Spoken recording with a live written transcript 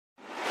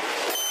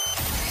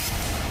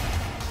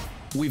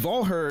We've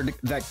all heard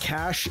that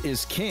cash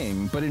is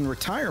king, but in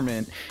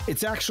retirement,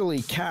 it's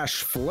actually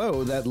cash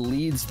flow that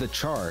leads the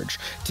charge.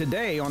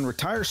 Today on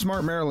Retire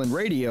Smart Maryland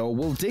Radio,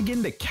 we'll dig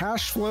into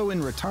cash flow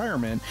in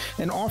retirement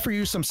and offer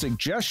you some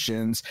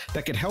suggestions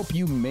that could help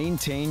you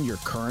maintain your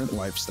current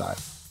lifestyle.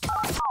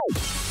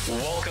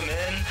 Welcome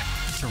in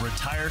to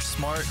Retire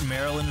Smart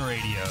Maryland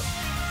Radio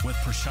with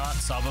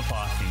Prashant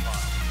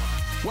Sabapathy.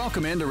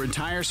 Welcome into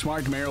Retire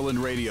Smart Maryland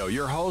Radio.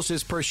 Your host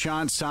is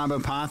Prashant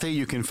Sabapathy.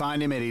 You can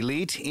find him at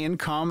Elite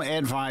Income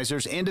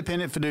Advisors,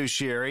 independent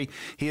fiduciary.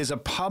 He is a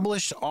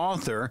published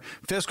author,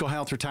 Fiscal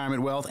Health,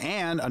 Retirement Wealth,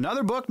 and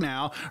another book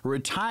now,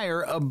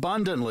 Retire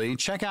Abundantly.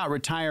 Check out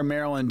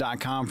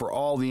retiremaryland.com for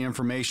all the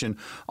information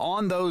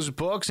on those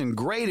books and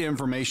great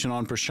information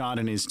on Prashant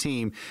and his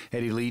team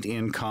at Elite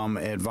Income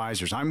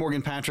Advisors. I'm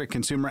Morgan Patrick,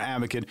 consumer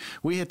advocate.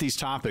 We hit these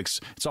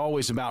topics. It's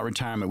always about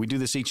retirement. We do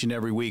this each and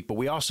every week, but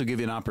we also give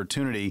you an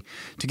opportunity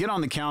to get on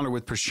the calendar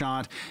with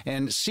Prashant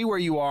and see where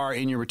you are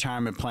in your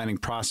retirement planning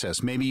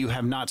process. Maybe you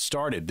have not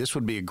started. This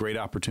would be a great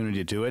opportunity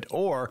to do it.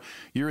 Or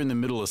you're in the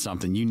middle of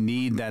something. You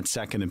need that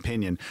second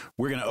opinion.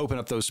 We're going to open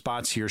up those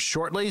spots here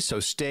shortly, so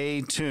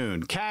stay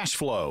tuned. Cash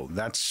flow,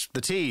 that's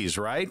the tease,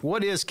 right?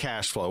 What is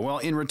cash flow? Well,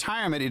 in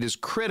retirement, it is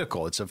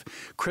critical. It's a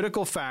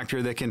critical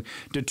factor that can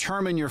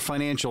determine your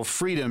financial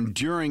freedom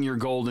during your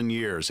golden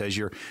years as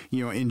you're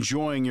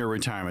enjoying your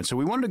retirement. So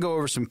we wanted to go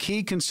over some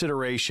key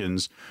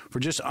considerations for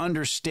just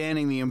understanding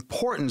the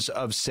importance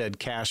of said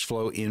cash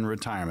flow in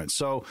retirement.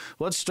 So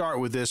let's start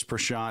with this,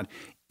 Prashant.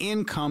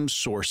 Income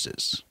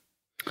sources.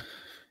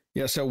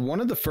 Yeah, so one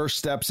of the first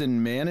steps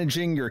in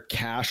managing your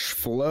cash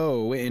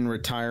flow in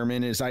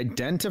retirement is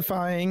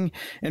identifying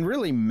and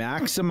really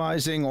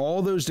maximizing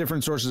all those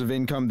different sources of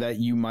income that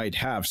you might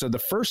have. So the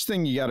first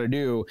thing you got to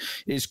do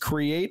is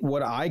create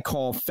what I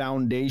call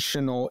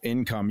foundational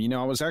income.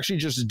 I was actually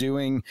just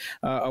doing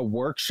a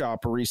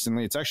workshop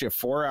recently. It's actually a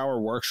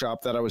 4-hour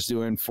workshop that I was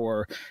doing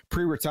for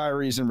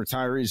pre-retirees and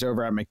retirees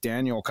over at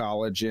McDaniel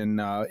College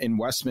in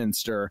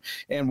Westminster.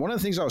 And one of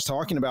the things I was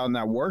talking about in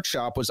that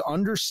workshop was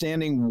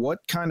understanding what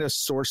kind of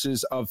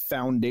sources of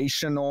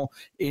foundational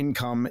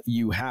income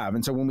you have.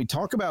 And so when we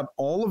talk about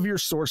all of your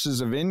sources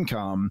of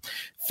income,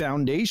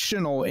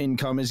 foundational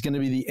income is going to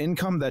be the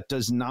income that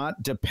does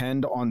not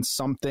depend on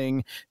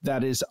something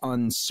that is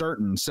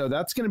uncertain. So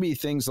that's going to be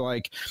things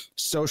like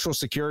Social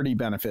Security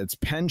benefits,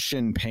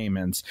 pension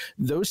payments,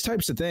 those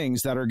types of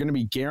things that are going to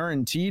be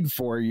guaranteed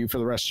for you for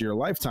the rest of your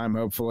lifetime,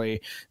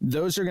 hopefully.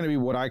 Those are going to be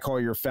what I call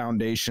your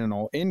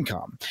foundational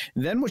income.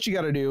 Then what you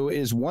got to do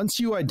is once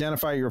you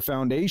identify your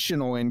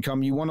foundational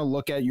income, you want to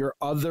look at your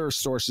other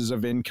sources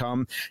of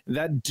income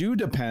that do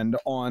depend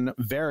on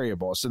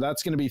variables. So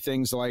that's going to be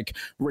things like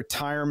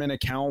retirement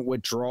account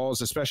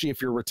withdrawals, especially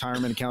if your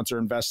retirement accounts are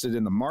invested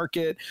in the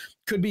market.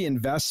 Could be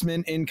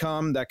investment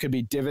income, that could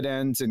be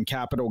dividends and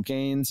capital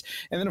gains.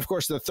 And then, of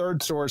course, the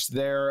third source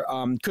there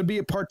could be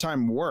a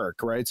part-time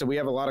work, right? So we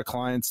have a lot of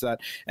clients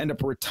that end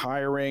up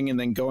retiring and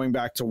then going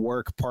back to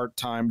work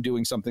part-time,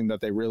 doing something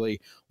that they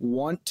really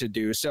want to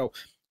do. So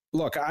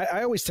look,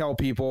 I always tell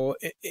people,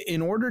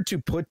 in order to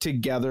put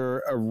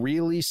together a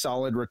really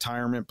solid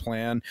retirement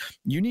plan,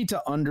 you need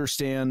to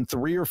understand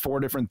 3 or 4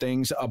 different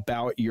things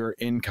about your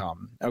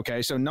income.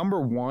 Okay, so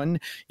number one,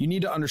 you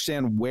need to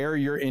understand where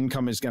your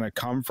income is going to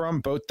come from,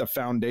 both the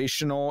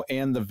foundational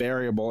and the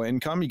variable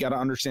income. You got to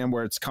understand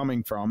where it's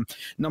coming from.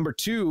 Number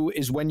two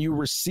is when you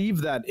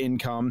receive that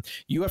income,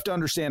 you have to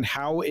understand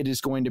how it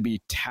is going to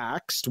be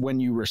taxed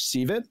when you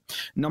receive it.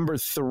 Number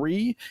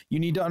three, you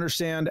need to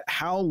understand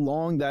how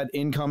long that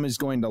income is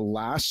going to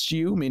last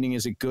you, meaning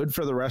is it good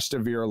for the rest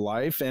of your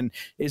life, and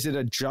is it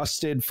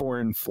adjusted for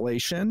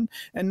inflation?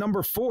 And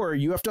number four,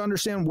 you have to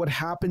understand what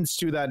happens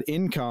to that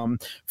income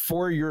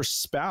for your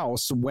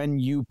spouse when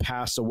you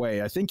pass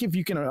away. I think if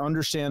you can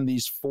understand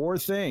these 4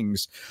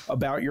 things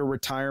about your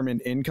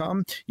retirement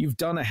income, you've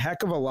done a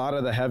heck of a lot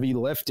of the heavy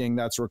lifting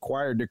that's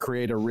required to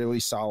create a really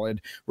solid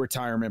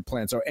retirement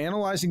plan. So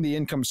analyzing the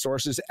income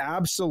sources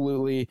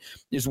absolutely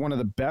is one of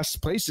the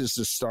best places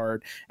to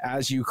start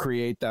as you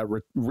create that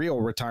real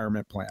retirement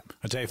plan.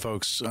 I tell you,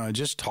 folks,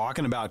 just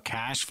talking about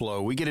cash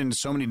flow, we get into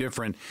so many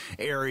different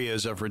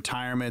areas of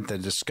retirement, the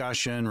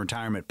discussion,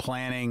 retirement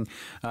planning,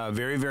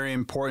 very, very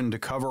important to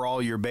cover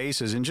all your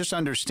bases and just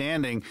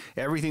understanding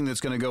everything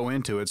that's going to go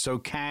into it. So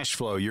cash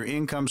flow, your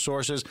income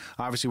sources,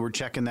 obviously we're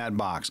checking that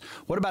box.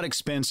 What about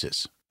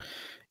expenses?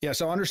 Yeah,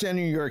 so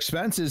understanding your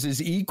expenses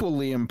is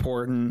equally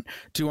important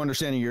to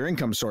understanding your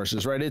income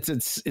sources, right?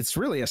 It's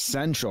really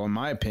essential, in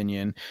my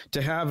opinion,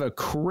 to have a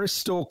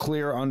crystal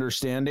clear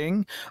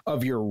understanding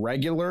of your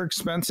regular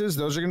expenses.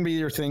 Those are going to be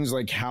your things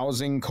like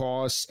housing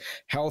costs,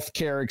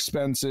 healthcare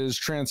expenses,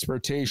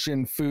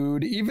 transportation,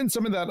 food, even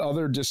some of that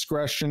other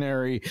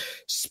discretionary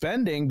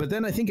spending. But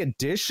then I think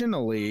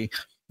additionally,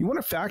 you want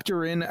to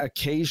factor in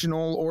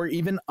occasional or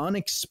even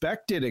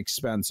unexpected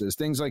expenses,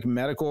 things like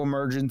medical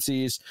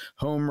emergencies,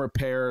 home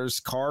repairs,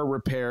 car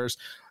repairs.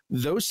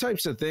 those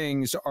types of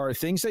things are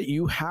things that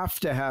you have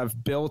to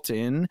have built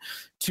in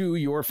to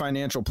your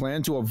financial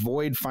plan to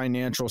avoid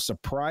financial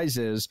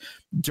surprises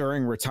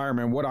during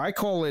retirement. What I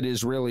call it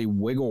is really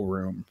wiggle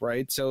room,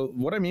 right? So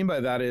what I mean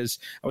by that is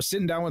I was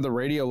sitting down with a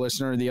radio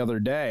listener the other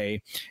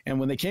day, and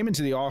when they came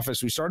into the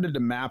office, we started to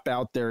map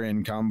out their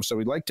income. So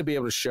we'd like to be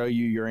able to show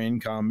you your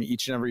income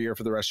each and every year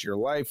for the rest of your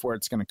life, where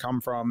it's going to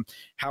come from,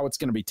 how it's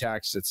going to be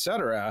taxed, et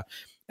cetera.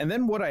 And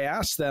then what I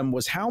asked them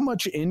was, how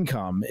much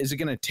income is it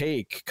going to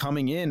take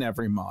coming in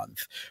every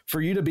month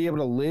for you to be able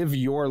to live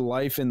your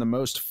life in the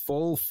most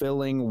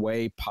fulfilling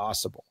way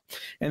possible?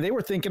 And they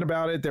were thinking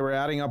about it. They were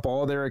adding up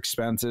all their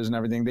expenses and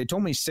everything. They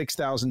told me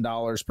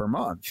 $6,000 per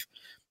month.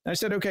 I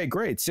said, okay,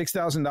 great.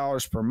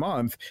 $6,000 per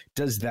month.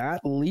 Does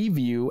that leave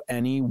you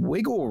any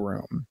wiggle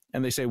room?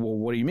 And they say, well,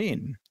 what do you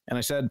mean? And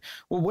I said,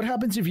 well, what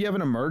happens if you have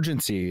an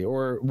emergency,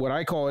 or what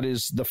I call it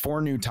is the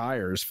 4 new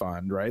tires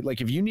fund, right?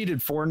 Like if you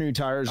needed 4 new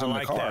tires on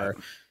the car,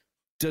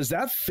 does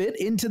that fit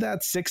into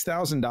that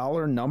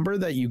 $6,000 number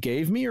that you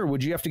gave me, or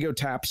would you have to go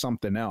tap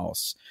something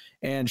else?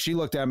 And she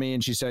looked at me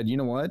and she said, you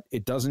know what?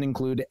 It doesn't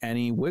include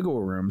any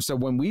wiggle room. So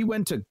when we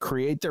went to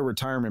create their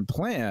retirement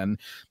plan,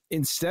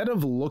 instead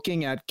of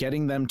looking at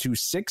getting them to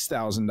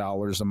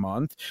 $6,000 a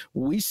month,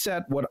 we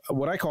set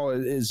what I call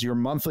it is your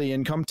monthly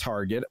income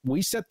target.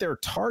 We set their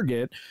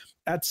target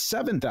at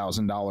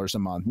 $7,000 a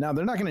month. Now,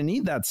 they're not going to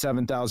need that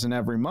 $7,000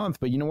 every month,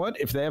 but you know what?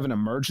 If they have an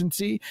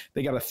emergency,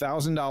 they got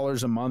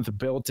 $1,000 a month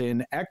built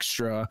in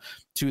extra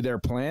to their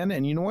plan.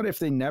 And you know what? If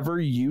they never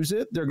use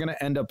it, they're going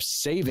to end up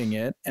saving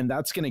it. And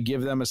that's going to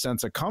give them a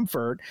sense of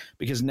comfort,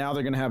 because now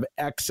they're going to have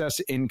excess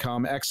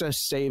income, excess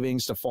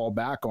savings to fall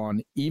back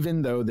on,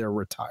 even though they're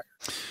retired.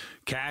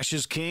 Cash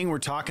is king. We're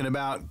talking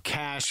about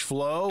cash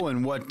flow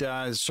and what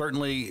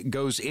certainly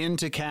goes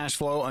into cash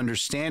flow,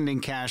 understanding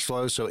cash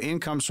flow. So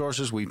income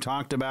sources we've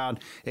talked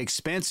about,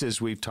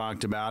 expenses we've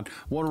talked about.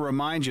 Want to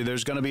remind you,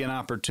 there's going to be an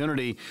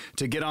opportunity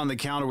to get on the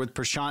counter with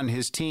Prashant and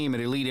his team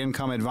at Elite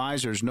Income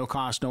Advisors. No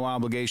cost, no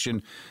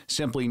obligation,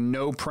 simply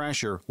no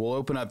pressure. We'll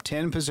open up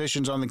 10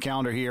 positions on the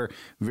calendar here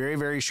very,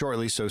 very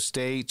shortly, so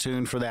stay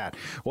tuned for that.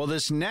 Well,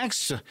 this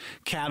next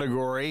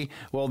category,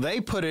 well,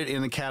 they put it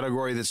in the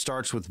category that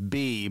starts with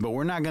B, but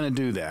we're not going to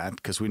do that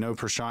because we know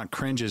Prashant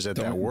cringes at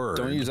that word.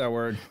 Don't use that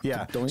word.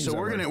 Yeah. So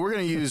we're going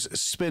to use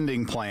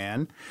spending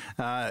plan,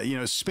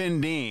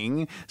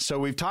 spending. So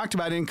we've talked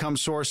about income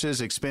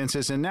sources,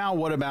 expenses, and now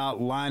what about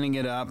lining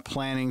it up,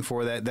 planning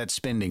for that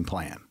spending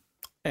plan?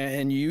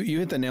 And you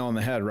hit the nail on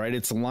the head, right?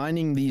 It's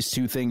lining these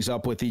two things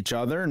up with each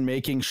other and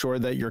making sure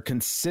that you're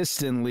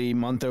consistently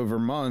month over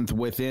month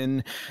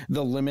within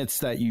the limits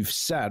that you've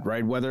set,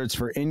 right? Whether it's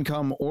for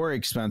income or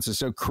expenses.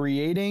 So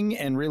creating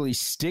and really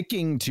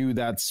sticking to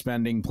that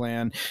spending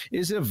plan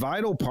is a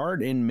vital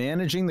part in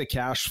managing the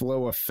cash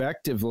flow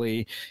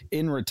effectively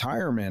in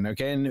retirement.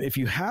 Okay. And if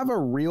you have a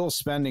real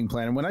spending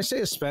plan, and when I say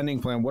a spending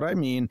plan, what I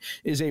mean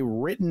is a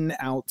written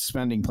out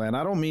spending plan.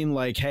 I don't mean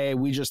like, hey,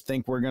 we just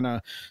think we're going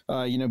to,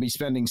 be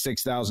spending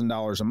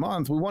 $6,000 a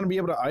month. We want to be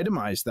able to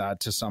itemize that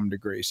to some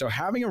degree. So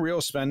having a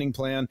real spending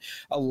plan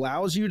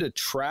allows you to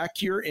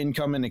track your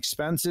income and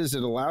expenses.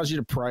 It allows you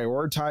to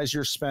prioritize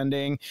your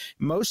spending.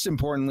 Most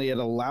importantly, it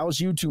allows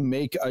you to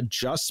make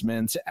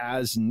adjustments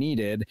as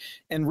needed.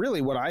 And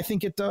really what I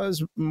think it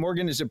does,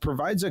 Morgan, is it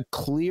provides a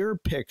clear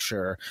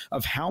picture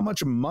of how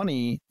much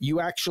money you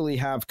actually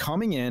have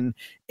coming in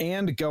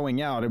and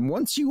going out. And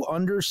once you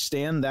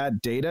understand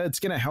that data, it's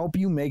going to help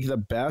you make the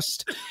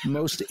best,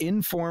 most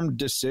informed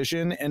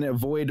decision and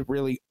avoid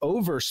really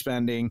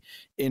overspending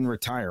in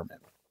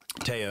retirement.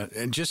 Tell you,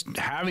 and just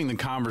having the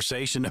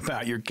conversation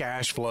about your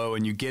cash flow,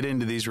 and you get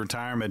into these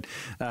retirement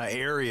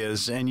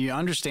areas and you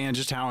understand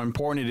just how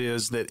important it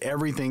is that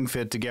everything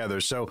fit together.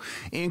 So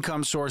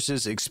income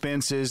sources,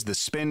 expenses, the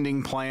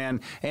spending plan,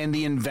 and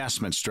the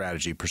investment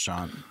strategy,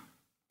 Prashant.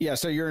 Yeah,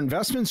 so your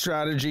investment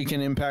strategy can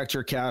impact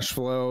your cash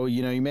flow.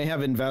 You know, you may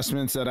have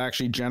investments that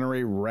actually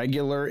generate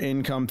regular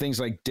income,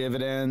 things like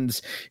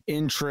dividends,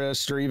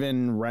 interest, or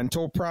even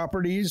rental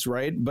properties,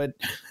 right? But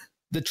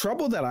the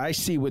trouble that I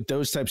see with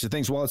those types of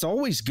things, while it's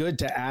always good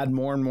to add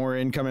more and more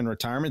income in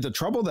retirement, the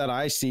trouble that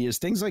I see is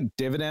things like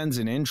dividends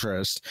and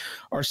interest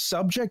are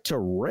subject to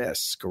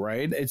risk,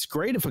 right? It's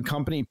great if a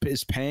company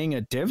is paying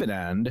a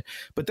dividend,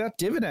 but that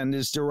dividend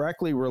is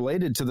directly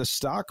related to the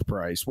stock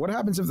price. What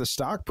happens if the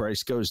stock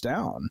price goes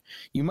down?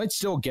 You might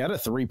still get a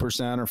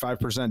 3% or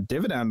 5%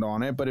 dividend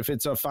on it, but if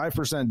it's a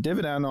 5%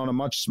 dividend on a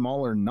much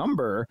smaller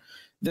number,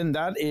 then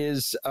that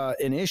is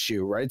an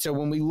issue, right? So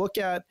when we look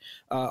at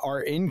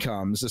our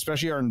incomes,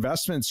 especially our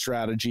investment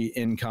strategy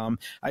income,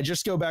 I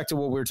just go back to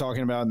what we were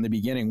talking about in the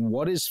beginning.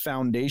 What is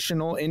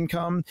foundational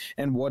income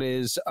and what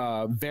is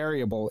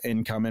variable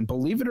income? And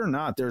believe it or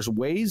not, there's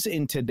ways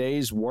in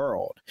today's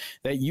world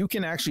that you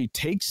can actually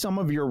take some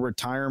of your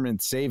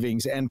retirement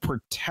savings and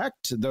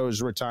protect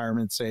those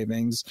retirement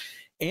savings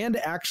and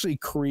actually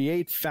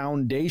create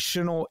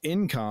foundational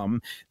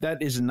income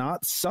that is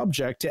not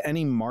subject to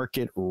any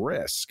market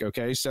risk.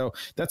 Okay. So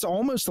that's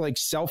almost like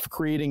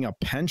self-creating a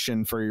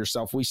pension for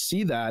yourself. We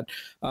see that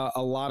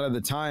a lot of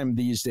the time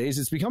these days.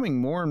 It's becoming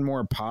more and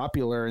more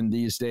popular in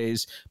these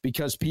days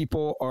because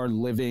people are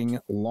living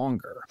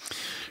longer.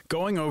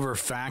 Going over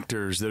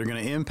factors that are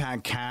going to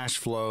impact cash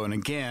flow. And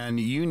again,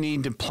 you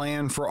need to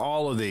plan for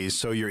all of these.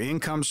 So your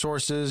income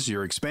sources,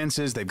 your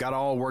expenses, they've got to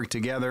all work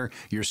together.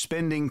 Your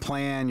spending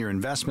plan, your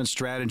investment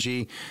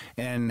strategy.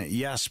 And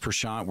yes,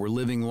 Prashant, we're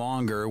living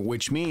longer,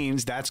 which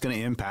means that's going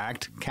to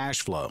impact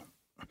cash flow.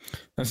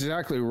 That's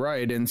exactly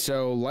right. And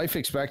so life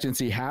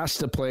expectancy has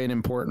to play an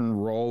important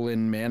role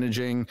in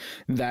managing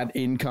that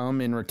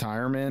income in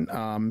retirement.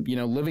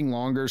 Living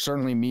longer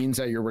certainly means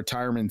that your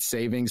retirement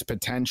savings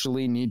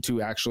potentially need to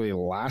actually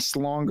last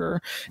longer,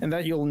 and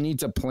that you'll need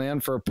to plan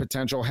for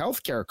potential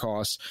healthcare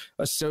costs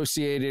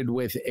associated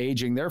with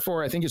aging.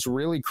 Therefore, I think it's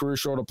really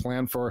crucial to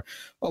plan for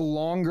a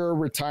longer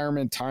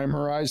retirement time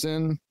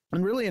horizon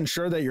and really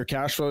ensure that your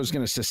cash flow is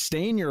going to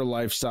sustain your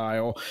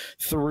lifestyle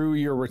through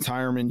your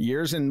retirement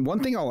years. And one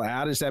thing I'll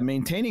add is that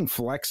maintaining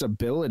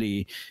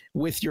flexibility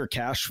with your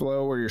cash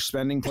flow or your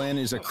spending plan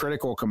is a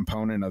critical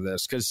component of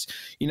this, because,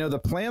 the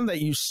plan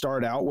that you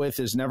start out with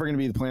is never going to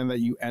be the plan that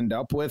you end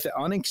up with.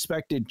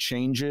 Unexpected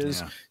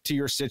changes to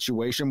your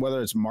situation,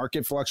 whether it's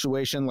market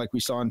fluctuation like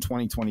we saw in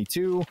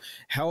 2022,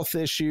 health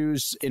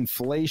issues,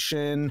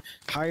 inflation,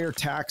 higher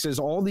taxes,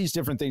 all these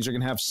different things are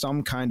going to have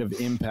some kind of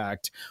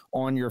impact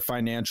on your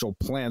financial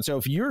plan. So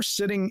if you're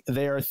sitting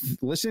there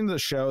listening to the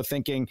show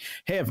thinking,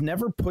 hey, I've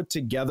never put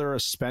together a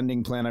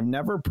spending plan, I've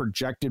never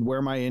projected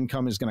where my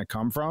income is going to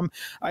come from,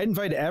 I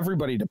invite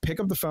everybody to pick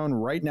up the phone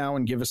right now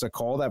and give us a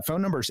call. That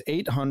phone number is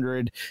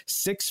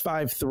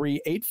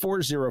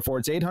 800-653-8404.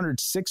 It's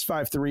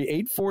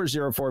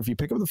 800-653-8404. If you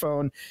pick up the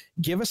phone,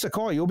 give us a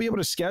call. You'll be able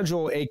to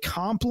schedule a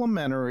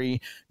complimentary,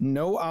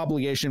 no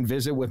obligation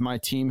visit with my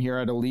team here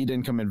at Elite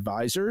Income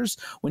Advisors.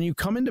 When you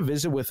come in to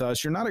visit with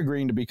us, you're not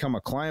agreeing to become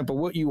a client, but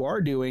what you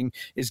are doing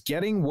is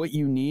getting what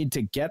you need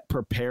to get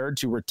prepared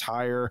to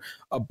retire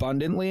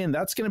abundantly. And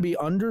that's going to be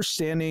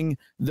understanding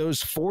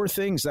those four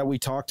things that we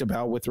talked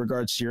about with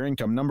regards to your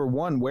income. Number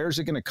one, where's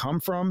it going to come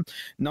from?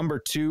 Number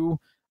two,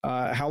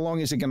 how long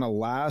is it going to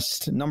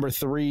last? Number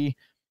three,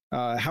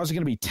 how's it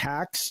going to be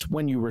taxed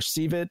when you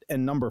receive it?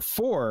 And number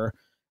four,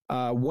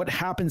 what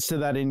happens to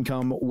that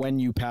income when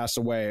you pass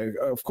away?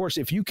 Of course,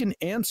 if you can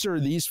answer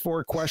these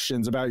four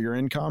questions about your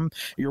income,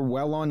 you're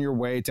well on your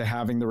way to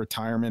having the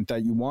retirement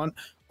that you want.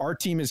 Our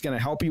team is going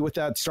to help you with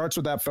that. Starts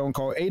with that phone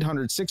call,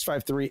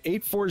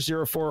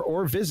 800-653-8404,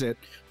 or visit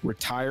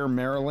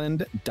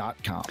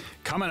retiremaryland.com.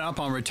 Coming up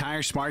on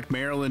Retire Smart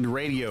Maryland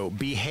Radio,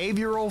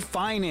 behavioral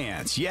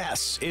finance.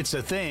 Yes, it's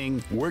a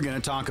thing. We're going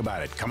to talk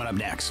about it. Coming up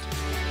next.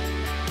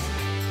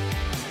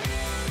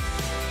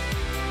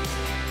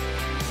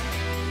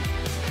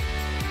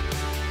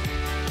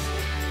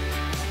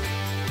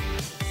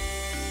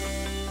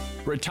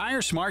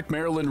 Retire Smart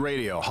Maryland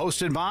Radio,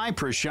 hosted by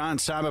Prashant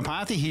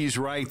Sabapathy. He's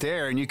right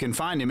there, and you can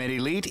find him at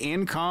Elite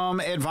Income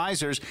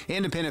Advisors,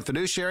 independent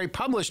fiduciary,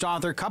 published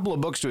author, couple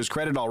of books to his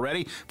credit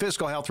already,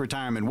 Fiscal Health,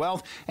 Retirement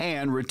Wealth,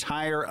 and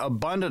Retire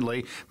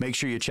Abundantly. Make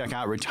sure you check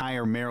out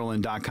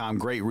retiremaryland.com.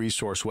 Great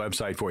resource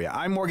website for you.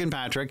 I'm Morgan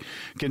Patrick,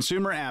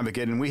 consumer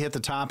advocate, and we hit the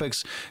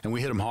topics, and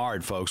we hit them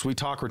hard, folks. We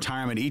talk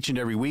retirement each and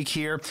every week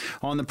here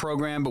on the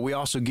program, but we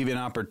also give you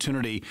an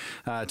opportunity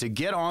to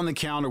get on the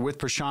calendar with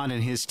Prashant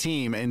and his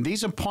team. And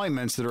these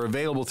appointments that are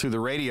available through the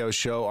radio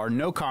show are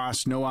no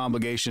cost, no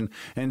obligation,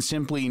 and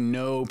simply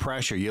no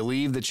pressure. You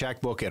leave the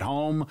checkbook at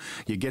home.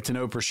 You get to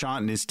know Prashant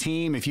and his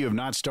team. If you have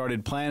not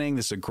started planning,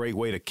 this is a great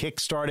way to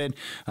kick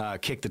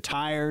the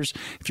tires.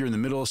 If you're in the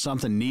middle of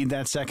something, need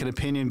that second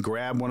opinion,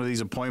 grab one of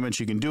these appointments.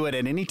 You can do it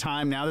at any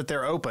time now that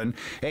they're open.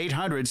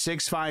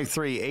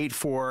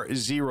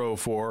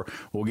 800-653-8404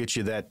 will get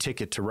you that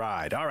ticket to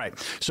ride. All right.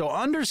 So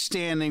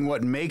understanding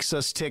what makes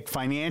us tick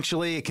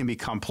financially, it can be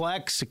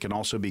complex. It can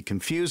also be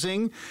confusing.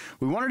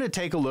 We wanted to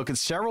take a look at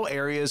several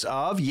areas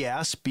of,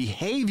 yes,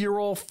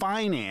 behavioral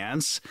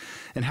finance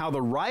and how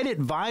the right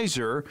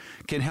advisor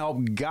can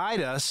help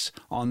guide us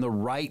on the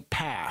right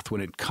path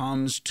when it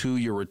comes to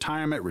your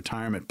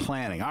retirement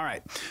planning. All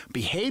right.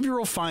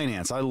 Behavioral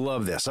finance. I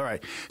love this. All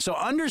right. So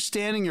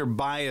understanding your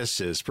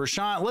biases.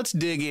 Prashant, let's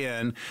dig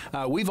in.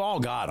 We've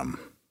all got them.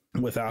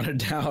 Without a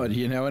doubt,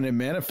 and it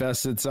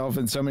manifests itself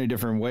in so many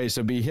different ways.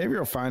 So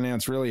behavioral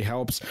finance really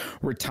helps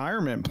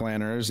retirement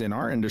planners in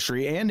our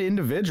industry and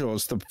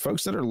individuals, the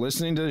folks that are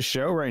listening to the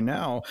show right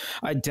now,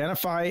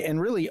 identify and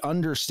really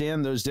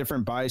understand those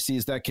different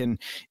biases that can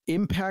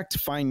impact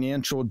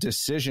financial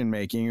decision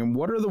making. And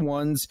what are the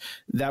ones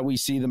that we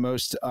see the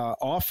most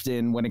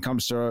often when it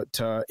comes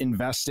to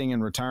investing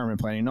in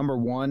retirement planning? Number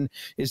one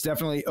is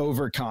definitely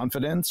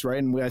overconfidence,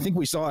 right? And I think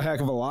we saw a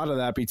heck of a lot of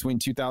that between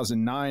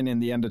 2009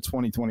 and the end of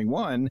 2020.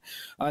 2021.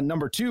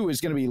 Number two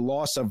is going to be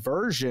loss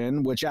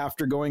aversion, which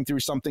after going through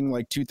something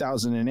like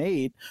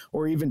 2008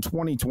 or even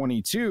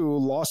 2022,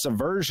 loss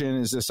aversion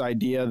is this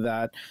idea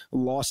that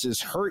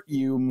losses hurt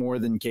you more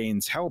than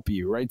gains help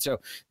you, right? So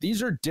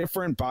these are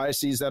different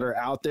biases that are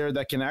out there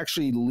that can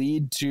actually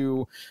lead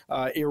to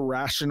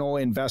irrational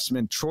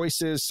investment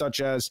choices,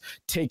 such as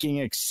taking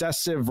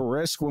excessive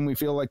risk when we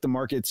feel like the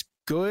market's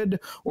good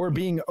or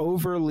being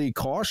overly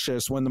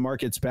cautious when the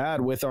market's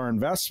bad with our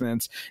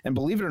investments. And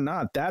believe it or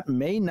not, that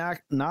may not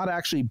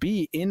actually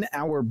be in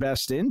our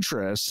best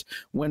interest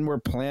when we're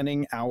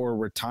planning our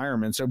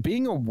retirement. So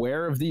being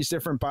aware of these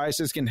different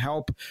biases can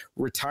help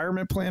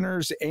retirement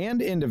planners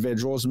and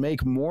individuals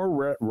make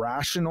more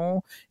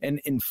rational and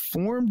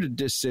informed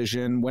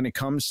decision when it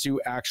comes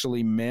to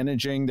actually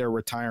managing their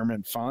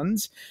retirement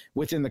funds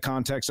within the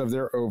context of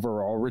their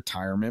overall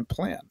retirement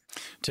plan.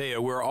 Tell you,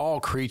 we're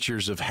all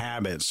creatures of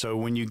habit. So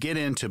when you get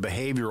into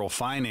behavioral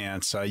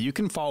finance, you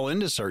can fall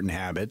into certain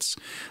habits.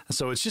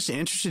 So it's just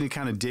interesting to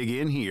kind of dig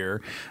in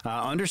here,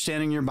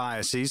 understanding your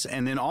biases,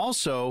 and then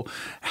also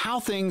how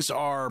things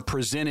are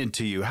presented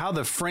to you, how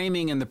the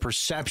framing and the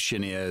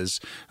perception is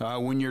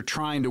when you're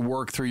trying to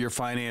work through your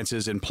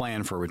finances and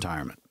plan for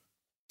retirement.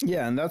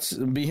 Yeah, and that's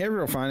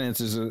behavioral finance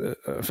is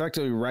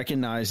effectively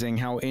recognizing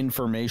how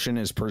information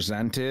is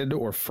presented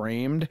or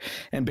framed.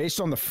 And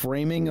based on the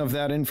framing of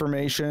that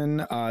information,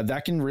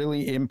 that can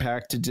really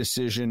impact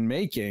decision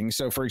making.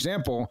 So, for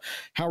example,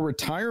 how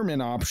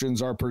retirement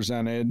options are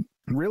presented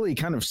really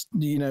kind of,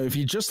 if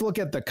you just look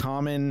at the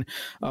common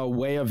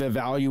way of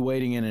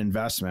evaluating an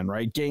investment,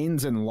 right?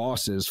 Gains and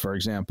losses, for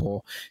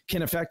example,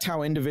 can affect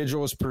how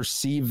individuals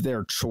perceive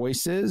their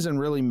choices and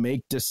really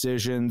make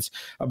decisions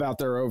about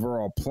their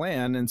overall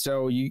plan. And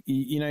so you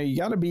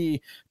got to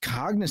be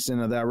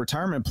cognizant of that.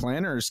 Retirement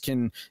planners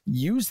can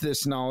use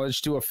this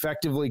knowledge to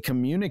effectively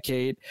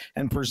communicate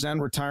and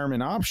present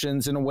retirement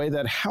options in a way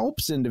that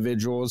helps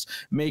individuals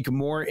make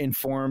more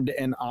informed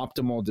and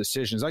optimal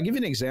decisions. I'll give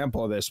you an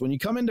example of this. When you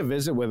come in to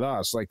visit with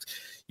us, like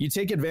you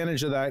take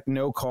advantage of that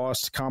no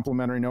cost,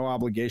 complimentary, no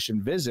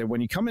obligation visit. When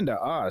you come into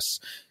us,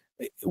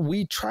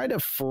 we try to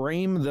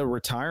frame the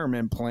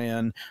retirement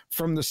plan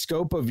from the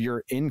scope of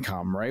your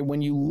income, right?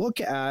 When you look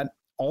at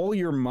all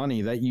your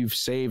money that you've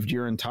saved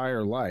your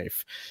entire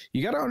life,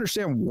 you got to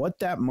understand what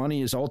that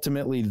money is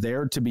ultimately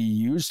there to be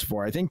used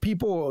for. I think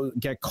people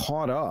get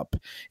caught up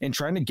in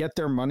trying to get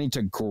their money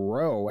to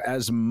grow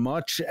as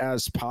much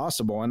as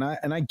possible. And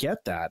I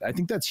get that. I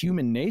think that's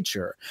human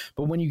nature.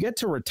 But when you get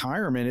to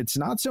retirement, it's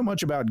not so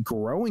much about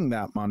growing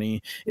that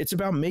money. It's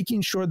about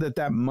making sure that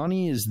that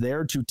money is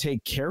there to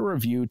take care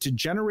of you, to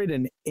generate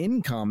an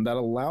income that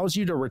allows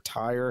you to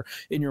retire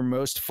in your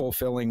most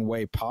fulfilling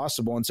way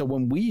possible. And so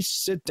when we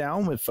sit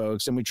down with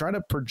folks and we try to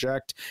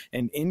project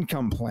an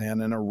income plan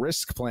and a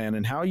risk plan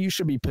and how you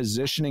should be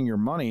positioning your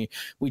money,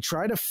 we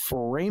try to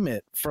frame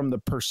it from the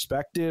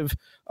perspective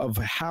of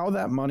how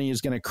that money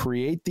is going to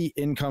create the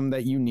income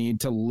that you need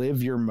to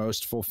live your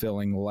most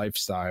fulfilling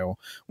lifestyle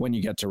when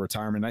you get to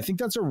retirement. I think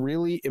that's a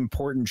really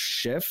important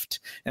shift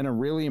and a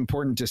really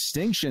important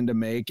distinction to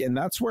make. And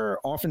that's where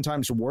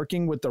oftentimes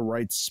working with the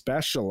right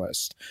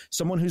specialist,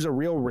 someone who's a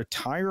real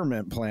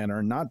retirement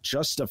planner, not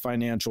just a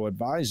financial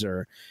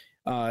advisor,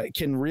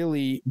 can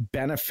really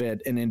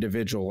benefit an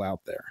individual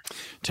out there.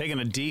 Taking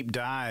a deep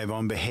dive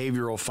on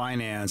behavioral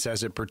finance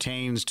as it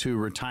pertains to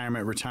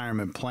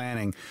retirement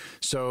planning.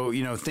 So,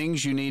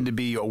 things you need to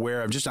be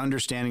aware of, just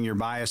understanding your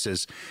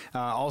biases,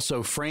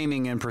 also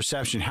framing and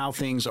perception, how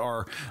things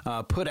are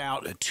put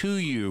out to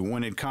you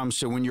when it comes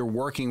to when you're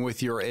working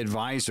with your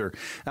advisor.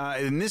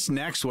 In this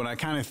next one, I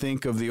kind of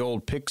think of the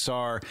old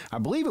Pixar, I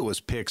believe it was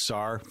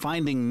Pixar,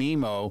 Finding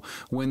Nemo,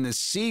 when the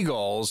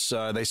seagulls,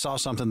 they saw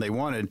something they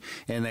wanted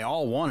and they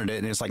all wanted it,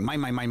 and it's like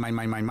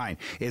mine.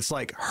 It's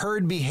like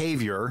herd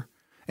behavior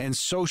and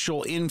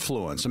social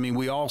influence. I mean,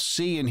 we all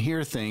see and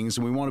hear things,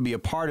 and we want to be a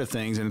part of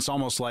things, and it's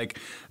almost like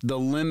the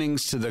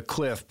lemmings to the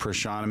cliff,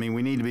 Prashant. I mean,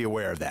 we need to be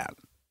aware of that.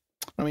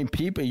 I mean,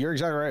 you're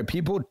exactly right.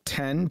 People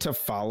tend to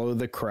follow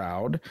the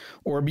crowd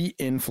or be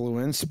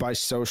influenced by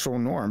social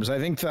norms. I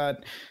think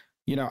that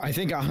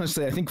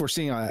honestly, I think we're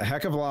seeing a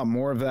heck of a lot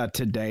more of that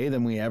today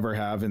than we ever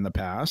have in the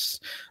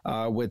past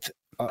with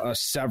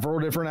several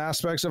different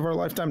aspects of our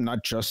lifetime,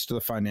 not just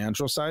the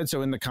financial side.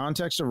 So in the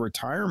context of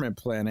retirement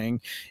planning,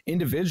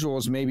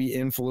 individuals may be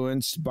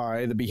influenced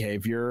by the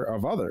behavior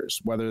of others,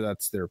 whether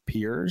that's their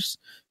peers,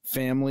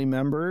 family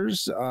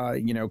members,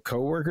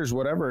 coworkers,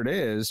 whatever it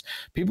is.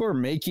 People are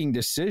making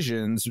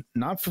decisions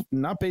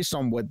not based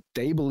on what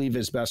they believe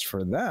is best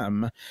for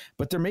them,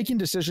 but they're making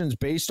decisions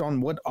based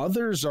on what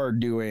others are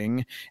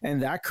doing,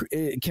 and that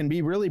it can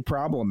be really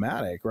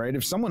problematic, right?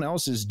 If someone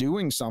else is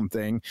doing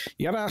something,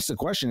 you got to ask the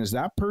question: is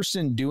that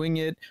person doing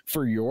it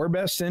for your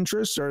best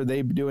interest, or are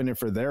they doing it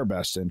for their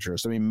best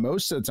interest? I mean,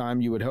 most of the time,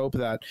 you would hope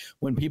that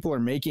when people are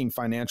making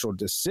financial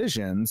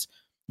decisions,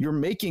 you're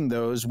making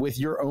those with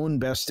your own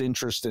best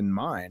interest in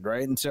mind,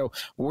 right? And so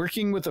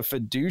working with a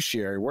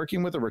fiduciary,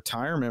 working with a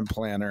retirement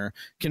planner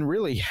can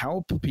really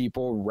help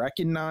people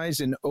recognize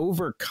and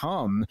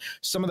overcome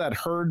some of that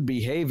herd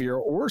behavior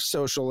or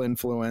social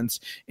influence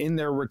in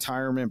their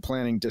retirement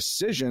planning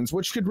decisions,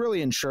 which could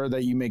really ensure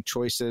that you make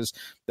choices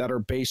that are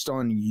based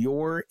on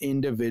your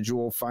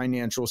individual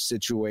financial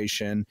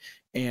situation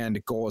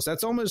and goals.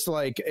 That's almost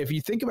like, if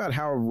you think about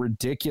how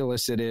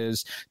ridiculous it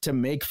is to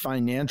make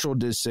financial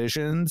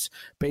decisions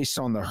based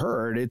on the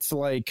herd, it's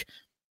like,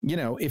 you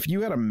know, if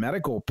you had a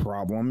medical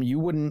problem, you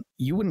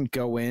wouldn't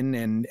go in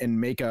and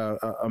make a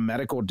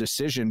medical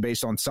decision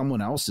based on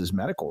someone else's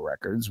medical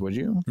records, would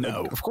you?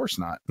 No. Like, of course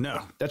not.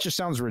 No. That just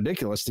sounds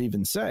ridiculous to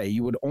even say.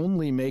 You would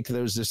only make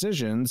those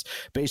decisions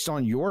based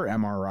on your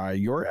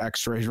MRI, your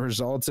X-ray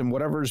results, and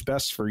whatever's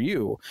best for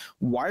you.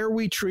 Why are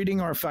we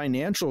treating our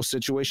financial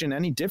situation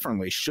any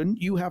differently?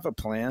 Shouldn't you have a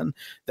plan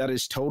that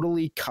is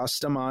totally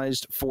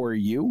customized for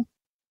you?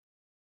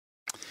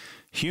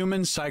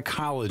 Human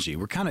psychology.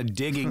 We're kind of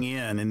digging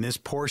in this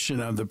portion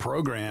of the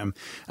program.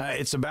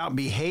 It's about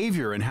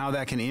behavior and how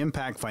that can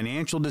impact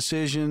financial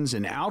decisions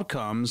and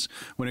outcomes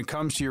when it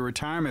comes to your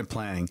retirement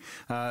planning.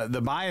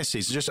 The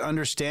biases, just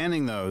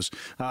understanding those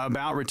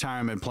about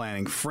retirement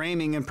planning,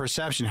 framing and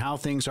perception, how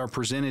things are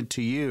presented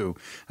to you,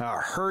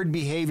 herd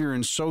behavior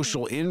and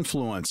social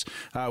influence.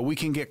 We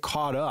can get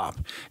caught up.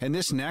 And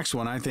this next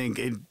one, I think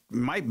it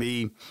might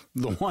be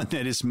the one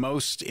that is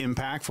most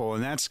impactful,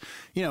 and that's,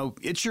 you know,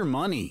 it's your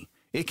money.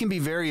 It can be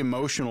very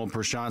emotional,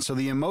 Prashant. So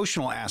the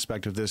emotional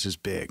aspect of this is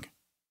big.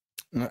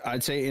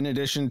 I'd say in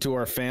addition to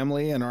our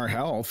family and our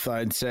health,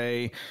 I'd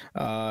say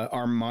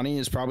our money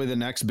is probably the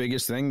next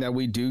biggest thing that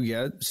we do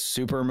get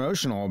super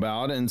emotional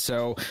about. And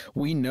so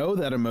we know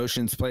that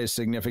emotions play a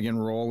significant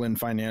role in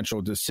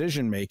financial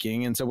decision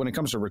making. And so when it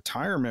comes to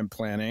retirement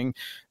planning,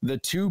 the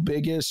two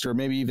biggest, or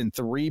maybe even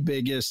three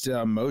biggest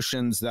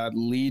emotions that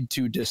lead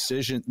to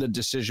the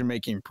decision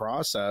making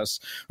process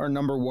are,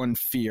 number one,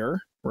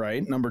 fear.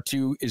 Right. Number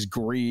two is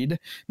greed.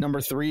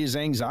 Number three is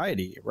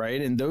anxiety. Right.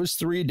 And those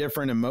three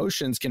different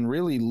emotions can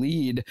really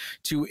lead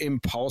to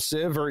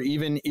impulsive or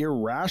even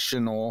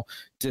irrational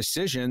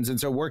decisions. And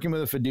so working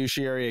with a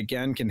fiduciary,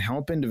 again, can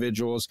help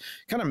individuals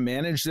kind of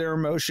manage their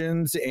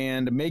emotions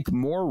and make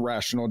more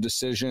rational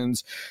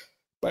decisions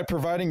by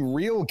providing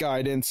real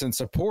guidance and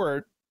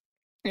support,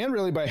 and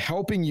really by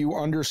helping you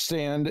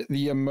understand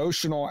the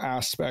emotional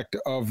aspect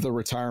of the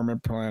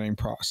retirement planning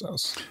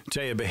process. I'll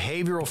tell you,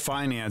 behavioral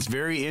finance,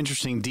 very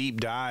interesting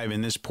deep dive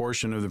in this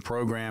portion of the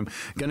program.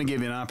 Going to give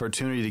you an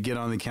opportunity to get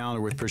on the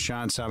calendar with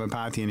Prashant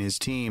Sabapathy and his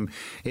team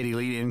at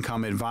Elite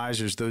Income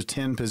Advisors. Those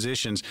 10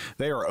 positions,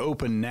 they are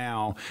open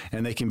now,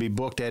 and they can be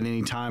booked at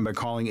any time by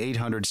calling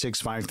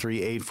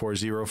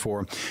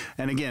 800-653-8404.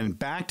 And again,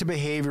 back to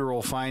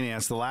behavioral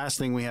finance, the last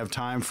thing we have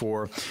time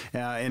for,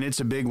 and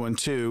it's a big one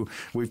too.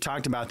 We've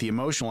talked about the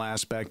emotional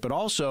aspect, but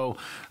also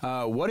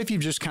what if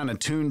you've just kind of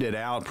tuned it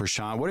out,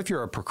 Prashant? What if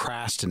you're a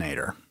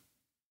procrastinator?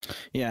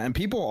 Yeah, and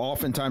people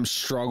oftentimes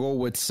struggle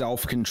with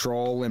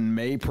self-control and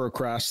may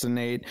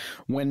procrastinate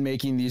when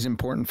making these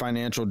important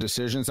financial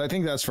decisions. I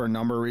think that's for a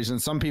number of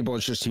reasons. Some people,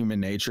 it's just human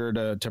nature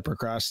to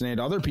procrastinate.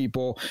 Other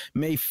people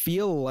may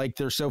feel like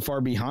they're so far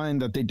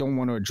behind that they don't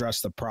want to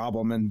address the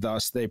problem, and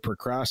thus they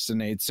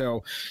procrastinate.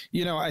 So,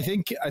 you know, I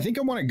think I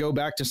want to go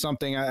back to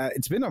something.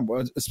 It's been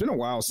a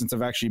while since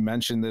I've actually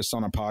mentioned this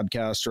on a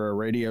podcast or a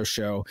radio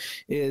show.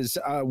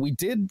 We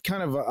did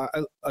kind of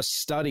a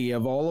study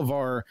of all of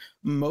our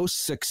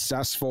most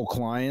successful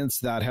clients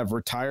that have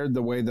retired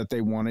the way that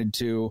they wanted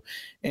to.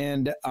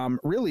 And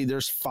really,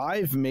 there's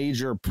 5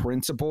 major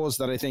principles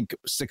that I think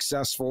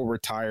successful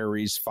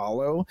retirees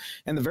follow.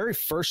 And the very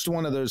first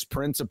one of those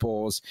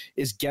principles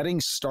is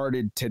getting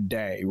started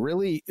today.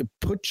 Really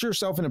put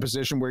yourself in a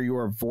position where you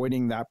are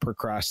avoiding that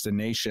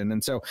procrastination.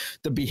 And so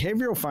the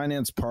behavioral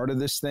finance part of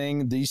this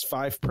thing, these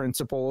 5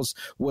 principles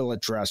will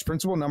address.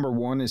 Principle number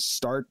 1 is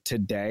start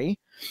today.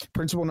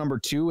 Principle number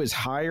 2 is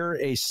hire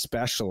a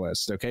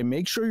specialist. Okay.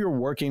 Make sure you're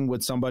working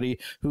with somebody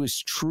who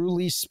is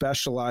truly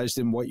specialized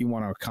in what you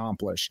want to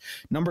accomplish.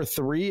 Number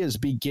 3 is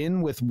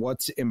begin with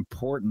what's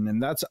important.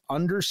 And that's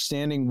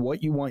understanding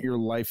what you want your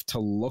life to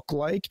look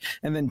like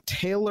and then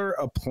tailor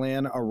a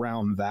plan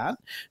around that.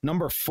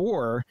 Number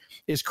 4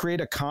 is create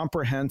a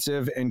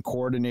comprehensive and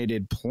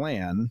coordinated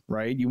plan,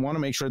 right? You want to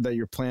make sure that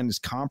your plan is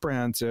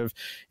comprehensive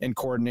and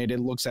coordinated,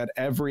 looks at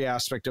every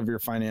aspect of your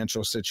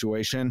financial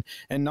situation.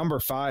 And number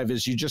 5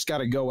 is you just got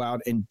to go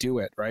out and do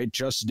it, right?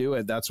 Just do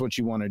it. That's what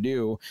you want to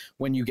do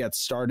when you get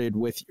started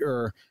with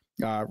your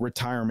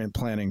retirement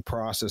planning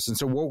process. And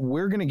so what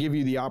we're going to give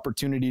you the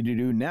opportunity to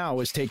do now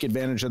is take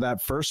advantage of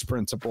that first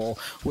principle,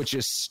 which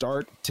is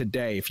start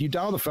today. If you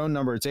dial the phone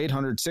number, it's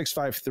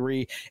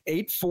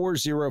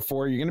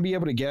 800-653-8404. You're going to be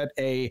able to get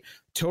a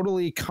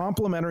totally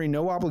complimentary,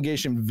 no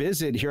obligation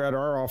visit here at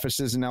our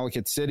offices in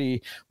Ellicott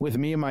City with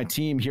me and my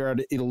team here at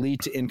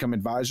Elite Income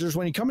Advisors.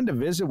 When you come in to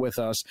visit with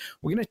us,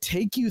 we're going to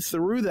take you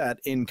through that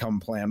income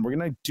plan. We're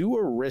going to do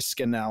a risk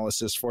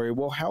analysis for you.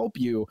 We'll help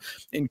you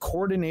in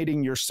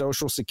coordinating your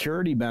Social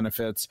Security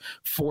benefits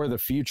for the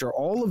future.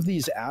 All of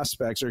these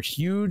aspects are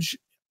huge,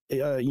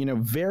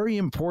 very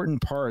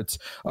important parts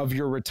of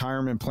your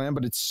retirement plan,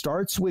 but it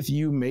starts with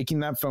you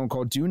making that phone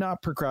call. Do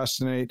not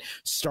procrastinate.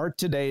 Start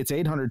today. It's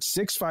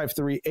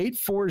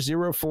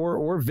 800-653-8404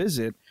 or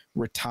visit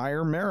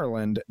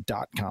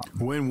retiremaryland.com.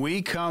 When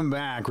we come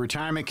back,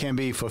 retirement can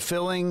be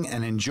fulfilling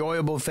and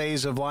enjoyable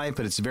phase of life,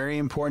 but it's very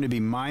important to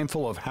be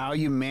mindful of how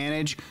you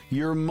manage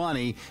your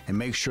money and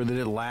make sure that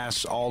it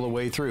lasts all the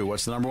way through.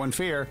 What's the number one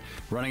fear?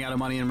 Running out of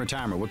money in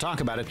retirement. We'll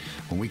talk about it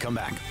when we come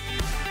back.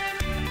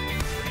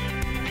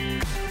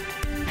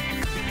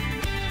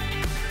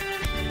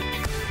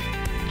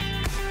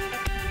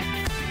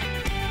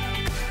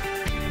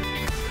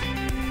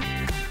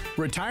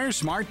 Retire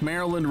Smart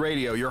Maryland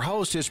Radio. Your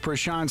host is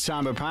Prashant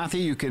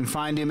Sambapathy. You can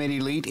find him at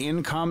Elite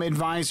Income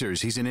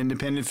Advisors. He's an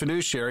independent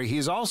fiduciary.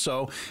 He's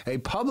also a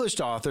published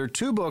author,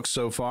 2 books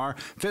so far,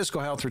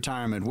 Fiscal Health,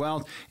 Retirement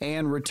Wealth,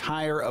 and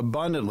Retire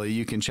Abundantly.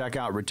 You can check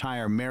out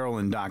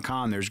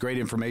retiremaryland.com. There's great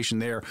information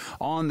there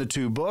on the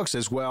 2 books,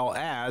 as well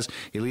as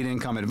Elite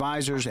Income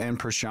Advisors and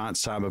Prashant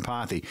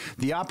Sambapathy.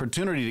 The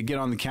opportunity to get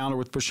on the counter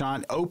with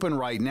Prashant open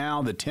right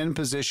now. The 10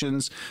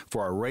 positions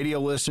for our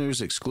radio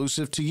listeners,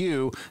 exclusive to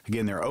you.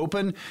 Again, they're open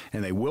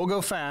and they will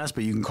go fast,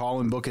 but you can call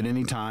and book at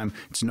any time.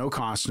 It's no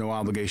cost, no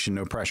obligation,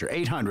 no pressure.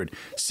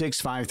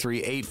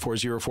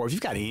 800-653-8404. If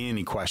you've got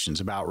any questions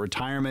about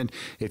retirement,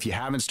 if you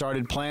haven't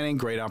started planning,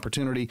 great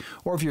opportunity.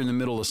 Or if you're in the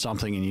middle of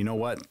something and you know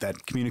what,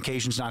 that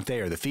communication's not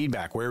there, the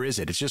feedback, where is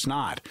it? It's just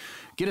not.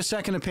 Get a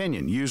second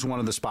opinion. Use one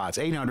of the spots.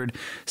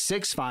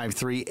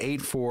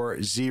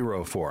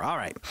 800-653-8404. All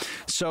right.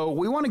 So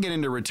we want to get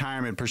into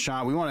retirement,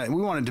 Prashant. We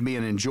want it to be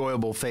an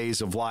enjoyable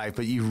phase of life,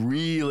 but you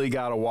really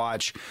got to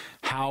watch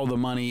how the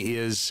money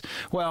is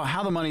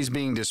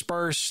being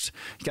dispersed.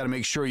 You got to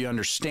make sure you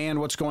understand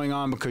what's going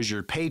on because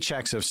your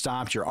paychecks have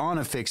stopped. You're on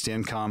a fixed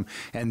income.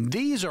 And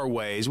these are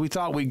ways, we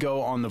thought we'd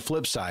go on the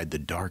flip side, the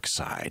dark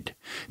side.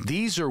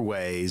 These are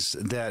ways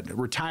that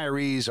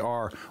retirees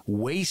are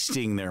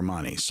wasting their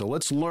money. So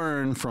let's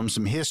learn from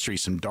some history,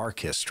 some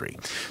dark history.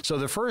 So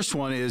the first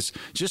one is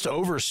just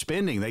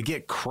overspending. They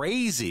get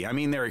crazy. I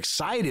mean, they're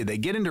excited. They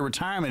get into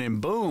retirement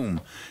and boom,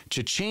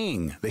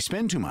 cha-ching, they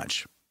spend too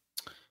much.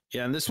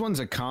 Yeah, and this one's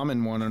a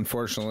common one,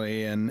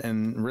 unfortunately,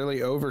 and really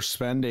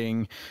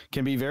overspending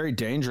can be very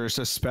dangerous,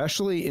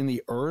 especially in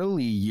the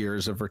early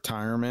years of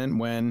retirement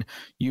when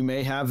you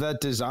may have that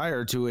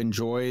desire to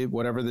enjoy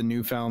whatever the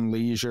newfound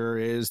leisure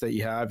is that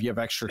you have. You have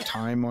extra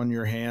time on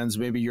your hands.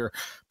 Maybe you're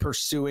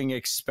pursuing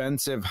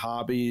expensive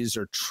hobbies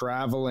or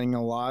traveling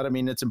a lot. I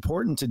mean, it's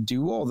important to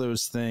do all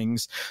those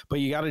things, but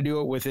you got to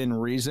do it within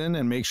reason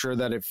and make sure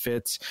that it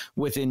fits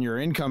within your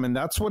income. And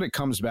that's what it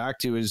comes back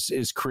to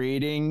is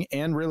creating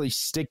and really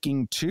sticking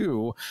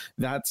to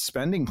that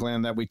spending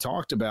plan that we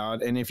talked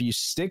about. And if you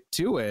stick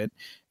to it,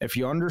 if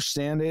you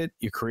understand it,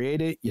 you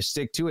create it, you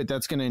stick to it,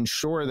 that's going to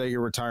ensure that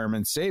your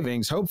retirement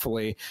savings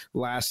hopefully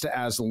last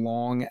as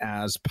long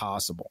as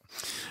possible.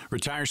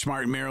 Retire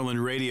Smart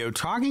Maryland Radio,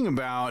 talking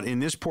about in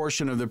this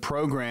portion of the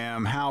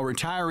program how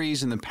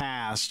retirees in the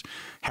past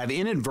have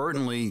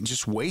inadvertently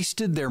just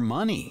wasted their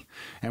money.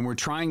 And we're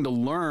trying to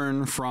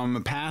learn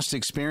from past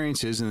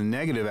experiences in the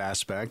negative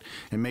aspect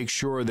and make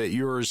sure that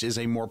yours is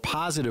a more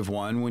positive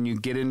one when you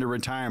get into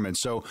retirement.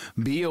 So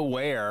be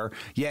aware,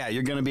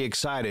 you're going to be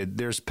excited.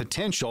 There's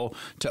potential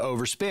to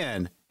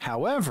overspend.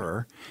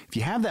 However, if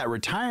you have that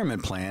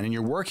retirement plan and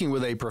you're working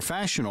with a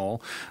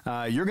professional,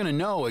 you're going to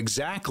know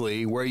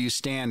exactly where you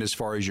stand as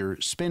far as your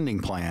spending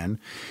plan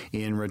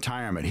in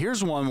retirement.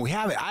 Here's one we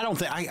haven't,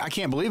 I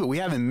can't believe it. We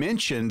haven't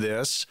mentioned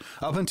this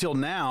up until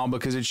now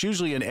because it's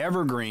usually an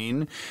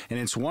evergreen and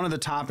it's one of the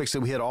topics that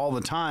we hit all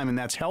the time, and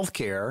that's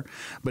healthcare.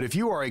 But if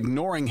you are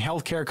ignoring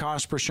healthcare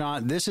costs,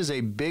 Prashant, this is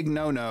a big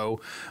no-no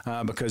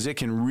because it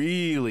can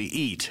really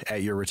eat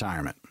at your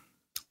retirement.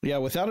 Yeah,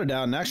 without a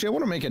doubt. And actually, I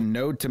want to make a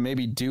note to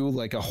maybe do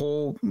like a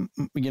whole,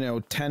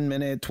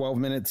 10-minute,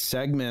 12-minute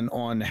segment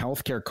on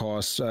healthcare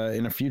costs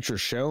in a future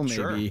show, maybe.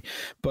 Sure.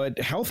 But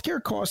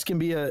healthcare costs can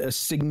be a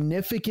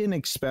significant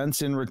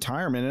expense in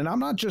retirement. And I'm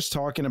not just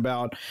talking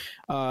about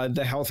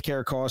the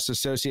healthcare costs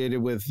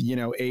associated with,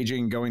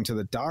 aging, going to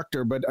the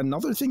doctor, but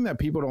another thing that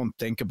people don't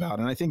think about,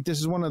 and I think this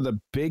is one of the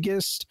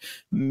biggest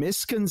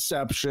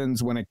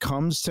misconceptions when it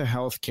comes to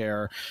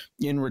healthcare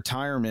in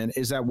retirement,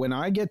 is that when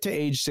I get to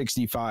age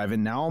 65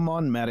 and now I'm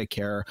on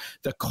Medicare,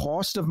 the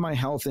cost of my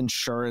health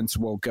insurance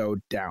will go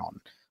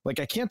down. Like,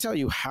 I can't tell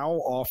you how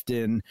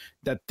often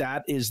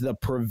that is the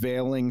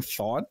prevailing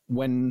thought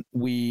when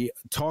we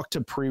talk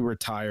to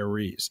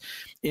pre-retirees.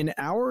 In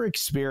our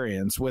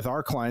experience with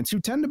our clients who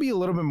tend to be a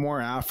little bit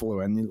more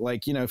affluent,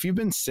 like, if you've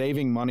been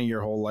saving money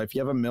your whole life,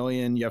 you have $1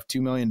 million, you have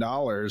 $2 million,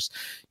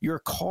 your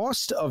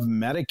cost of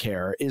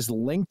Medicare is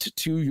linked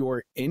to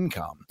your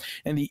income.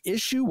 And the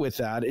issue with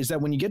that is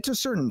that when you get to a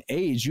certain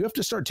age, you have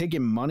to start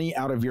taking money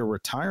out of your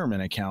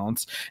retirement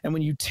accounts. And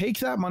when you take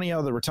that money out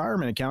of the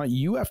retirement account,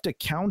 you have to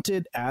count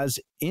it as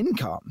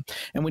income.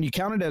 And when you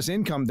count it as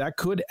income, that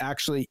could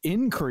actually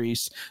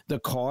increase the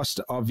cost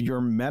of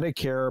your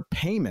Medicare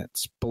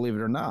payments, believe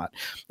it or not.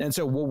 And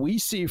so what we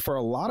see for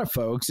a lot of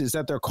folks is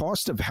that their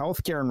cost of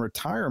healthcare and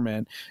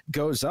retirement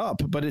goes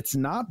up, but it's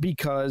not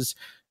because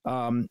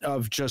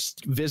of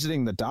just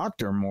visiting the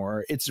doctor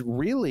more. It's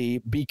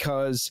really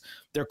because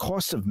their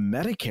cost of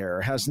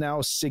Medicare has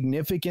now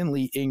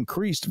significantly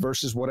increased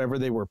versus whatever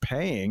they were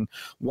paying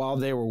while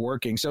they were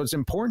working. So it's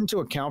important to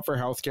account for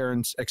healthcare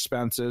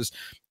expenses,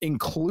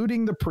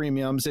 including the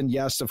premiums. And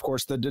yes, of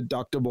course, the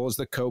deductibles,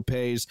 the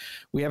copays.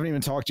 We haven't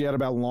even talked yet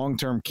about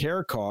long-term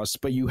care costs,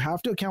 but you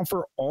have to account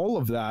for all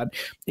of that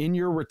in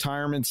your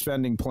retirement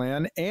spending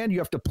plan, and you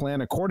have to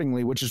plan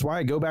accordingly, which is why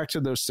I go back to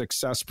those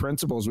success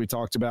principles we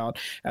talked about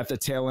at the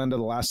tail end of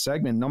the last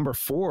segment. Number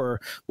 4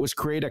 was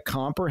create a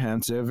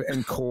comprehensive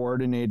and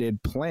coordinated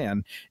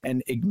plan,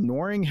 and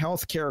ignoring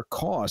healthcare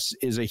costs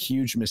is a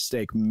huge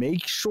mistake.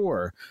 Make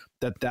sure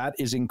that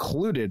is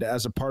included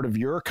as a part of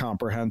your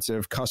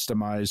comprehensive,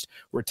 customized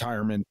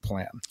retirement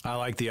plan. I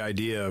like the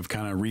idea of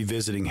kind of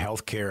revisiting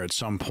healthcare at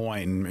some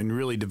point and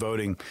really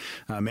devoting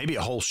maybe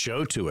a whole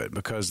show to it,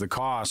 because the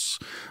costs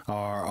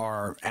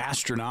are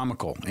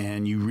astronomical,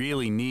 and you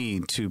really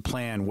need to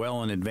plan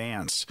well in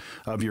advance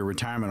of your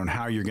retirement on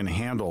how you're going to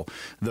handle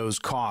those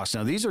costs.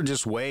 Now, these are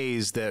just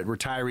ways that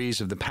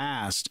retirees of the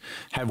past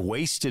have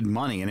wasted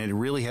money, and it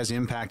really has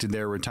impacted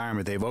their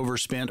retirement. They've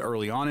overspent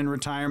early on in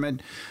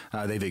retirement.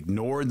 They've ignored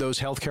those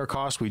healthcare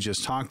costs we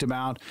just talked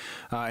about.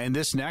 And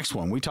this next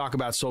one, we talk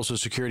about Social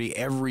Security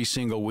every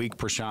single week,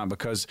 Prashant,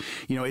 because,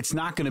 it's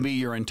not going to be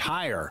your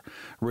entire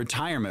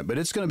retirement, but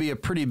it's going to be a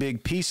pretty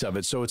big piece of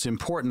it. So it's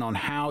important on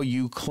how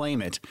you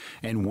claim it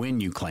and when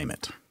you claim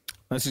it.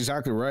 That's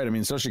exactly right. I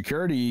mean, Social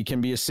Security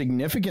can be a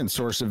significant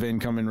source of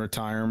income in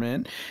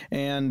retirement.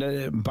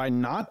 And by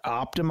not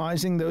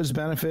optimizing those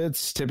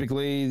benefits,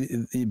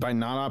 typically by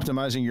not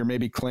optimizing, you're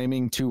maybe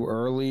claiming too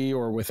early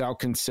or without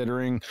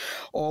considering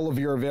all of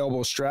your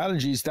available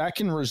strategies, that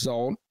can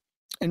result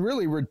in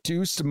really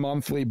reduced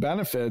monthly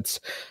benefits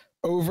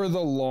over the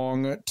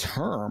long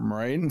term,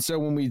 right? And so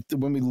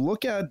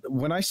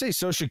when I say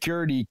Social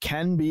Security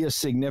can be a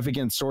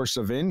significant source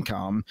of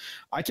income,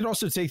 I could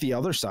also take the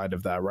other side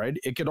of that, right?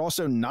 It could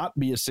also not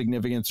be a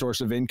significant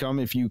source of income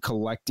if you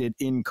collect it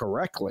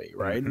incorrectly,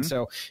 right? Mm-hmm. And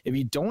so if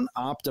you don't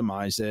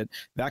optimize it,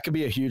 that could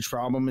be a huge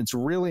problem. It's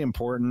really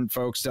important,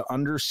 folks, to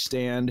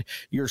understand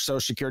your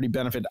Social Security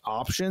benefit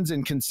options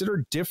and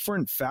consider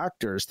different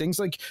factors, things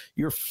like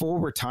your full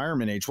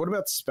retirement age. What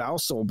about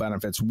spousal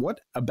benefits? What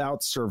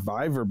about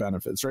survivor benefits?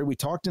 Right? We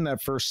talked in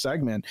that first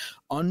segment,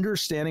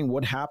 understanding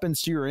what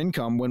happens to your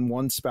income when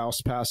one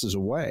spouse passes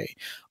away.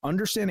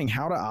 Understanding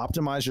how to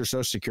optimize your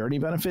Social Security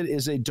benefit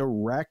is a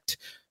direct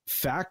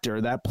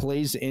factor that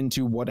plays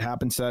into what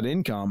happens to that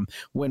income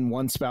when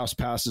one spouse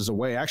passes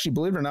away. Actually,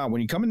 believe it or not,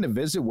 when you come in to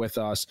visit with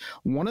us,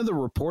 one of the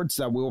reports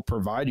that we'll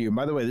provide you, and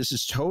by the way, this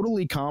is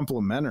totally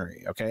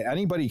complimentary, okay?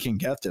 Anybody can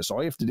get this.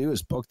 All you have to do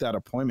is book that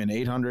appointment,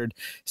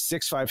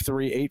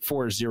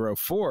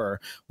 800-653-8404.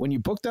 When you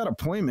book that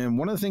appointment,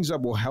 one of the things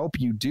that will help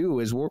you do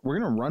is we're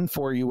going to run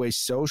for you a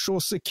Social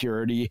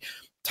Security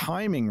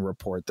timing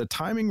report. The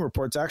timing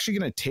report's actually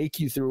going to take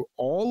you through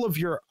all of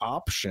your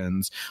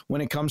options when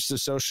it comes to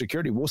Social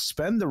Security. We'll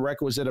spend the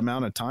requisite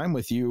amount of time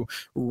with you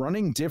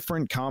running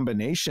different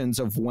combinations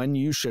of when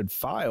you should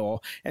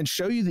file and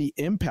show you the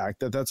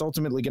impact that's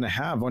ultimately going to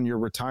have on your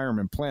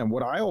retirement plan.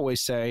 What I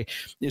always say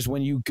is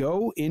when you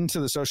go into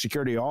the Social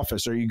Security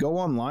office or you go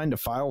online to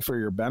file for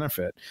your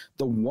benefit,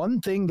 the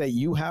one thing that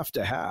you have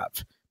to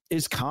have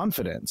is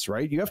confidence,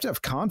 right? You have to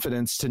have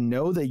confidence to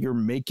know that you're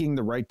making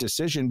the right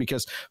decision,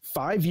 because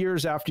 5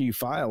 years after you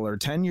file or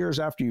 10 years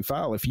after you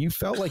file, if you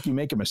felt like you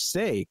make a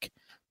mistake,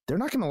 they're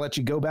not going to let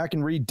you go back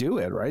and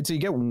redo it, right? So you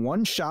get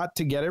one shot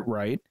to get it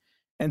right.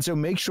 And so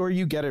make sure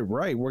you get it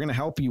right. We're going to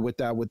help you with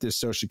that with this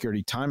Social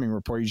Security timing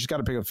report. You just got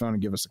to pick up the phone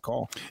and give us a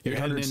call.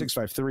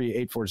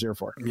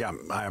 800-653-8404. Yeah,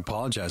 I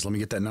apologize. Let me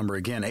get that number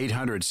again.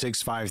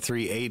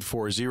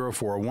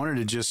 800-653-8404. I wanted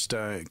to just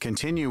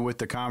continue with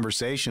the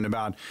conversation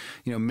about,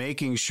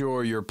 making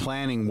sure you're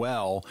planning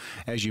well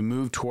as you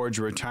move towards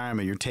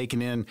retirement. You're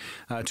taking in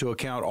to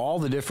account all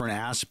the different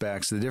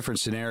aspects, the different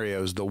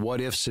scenarios, the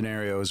what-if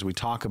scenarios we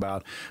talk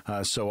about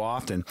so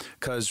often,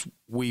 because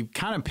we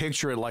kind of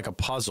picture it like a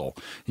puzzle.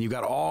 You've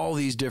got all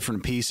these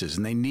different pieces,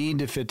 and they need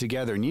to fit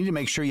together. You need to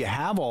make sure you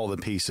have all the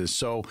pieces.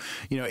 So,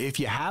 if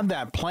you have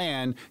that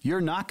plan,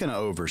 you're not going to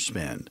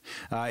overspend.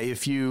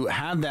 If you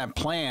have that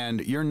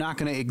plan, you're not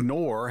going to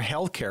ignore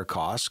healthcare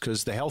costs,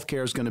 because the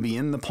healthcare is going to be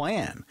in the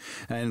plan.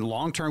 And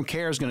long-term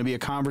care is going to be a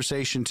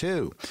conversation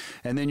too.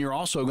 And then you're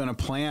also going to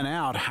plan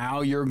out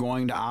how you're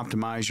going to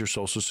optimize your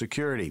Social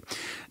Security.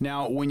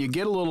 Now, when you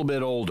get a little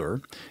bit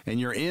older and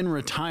you're in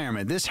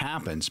retirement, this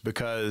happens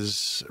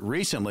because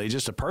recently,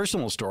 just a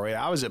personal story,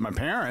 I was at my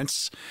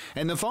parents'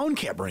 and the phone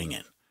kept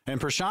ringing. And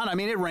Prashant,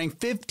 it rang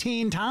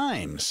 15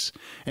 times,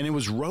 and it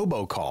was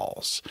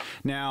robocalls.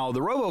 Now, the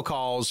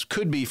robocalls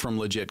could be from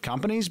legit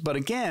companies, but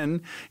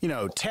again,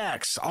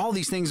 texts, all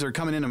these things are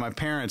coming into my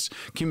parents'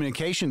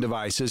 communication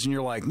devices, and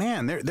you're like,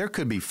 man, there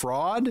could be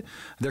fraud,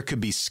 there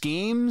could be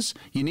schemes.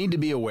 You need to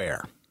be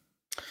aware.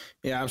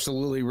 Yeah,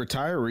 absolutely.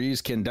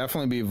 Retirees can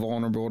definitely be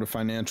vulnerable to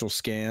financial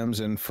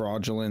scams and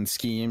fraudulent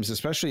schemes,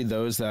 especially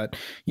those that,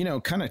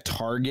 kind of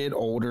target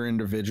older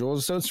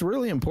individuals. So it's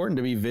really important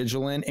to be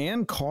vigilant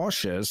and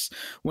cautious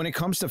when it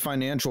comes to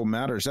financial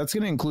matters. That's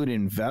going to include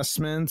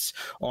investments,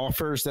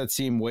 offers that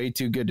seem way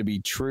too good to be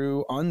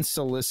true,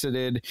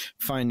 unsolicited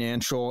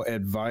financial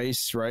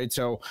advice, right?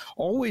 So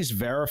always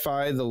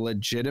verify the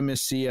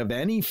legitimacy of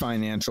any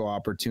financial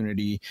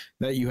opportunity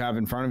that you have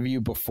in front of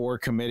you before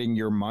committing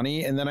your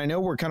money. And then I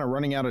know we're kind of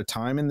running out of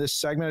time in this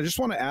segment. I just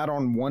want to add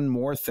on one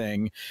more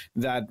thing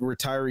that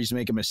retirees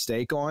make a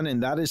mistake on,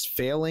 and that is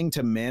failing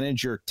to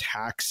manage your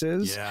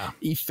taxes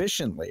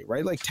efficiently,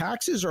 right? Like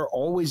taxes are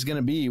always going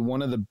to be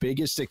one of the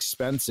biggest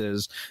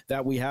expenses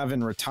that we have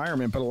in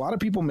retirement. But a lot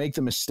of people make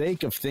the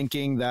mistake of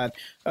thinking that,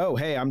 oh,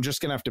 hey, I'm just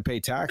going to have to pay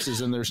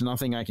taxes and there's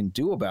nothing I can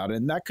do about it.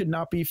 And that could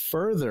not be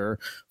further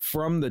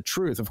from the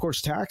truth. Of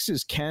course,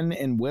 taxes can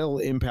and will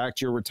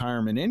impact your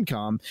retirement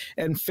income,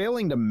 and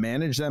failing to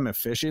manage them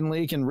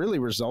efficiently can really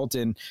result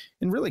in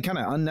really kind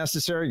of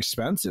unnecessary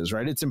expenses,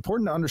 right? It's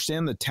important to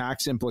understand the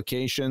tax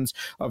implications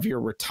of your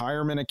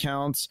retirement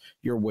accounts,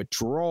 your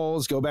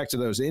withdrawals, go back to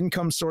those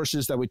income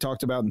sources that we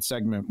talked about in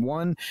segment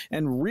 1,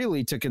 and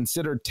really to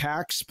consider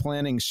tax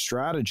planning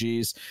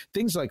strategies,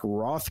 things like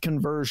Roth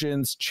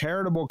conversions,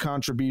 charitable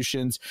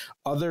contributions,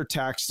 other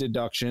tax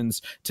deductions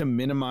to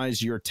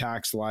minimize your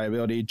tax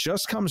liability. It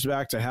just comes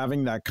back to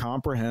having that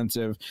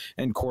comprehensive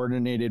and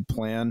coordinated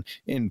plan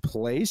in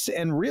place.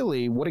 And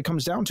really what it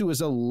comes down to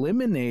is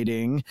eliminating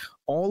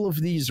all of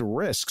these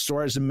risks,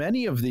 or as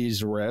many of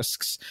these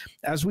risks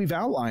as we've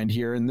outlined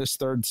here in this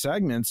third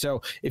segment.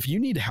 So if you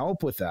need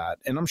help with that,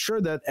 and I'm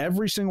sure that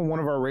every single one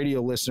of our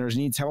radio listeners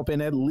needs help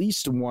in at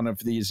least one of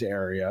these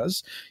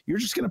areas, you're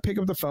just going to pick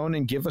up the phone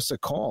and give us a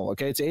call.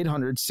 Okay, it's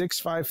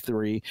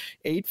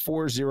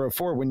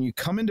 800-653-8404. When you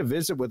come in to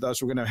visit with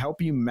us, we're going to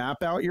help you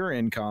map out your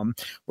income.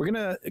 We're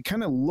going to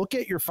kind of look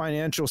at your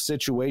financial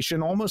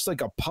situation almost like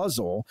a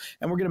puzzle,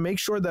 and we're going to make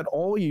sure that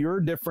all your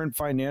different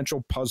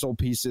financial puzzle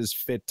pieces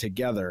fit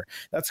together.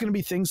 That's going to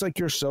be things like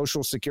your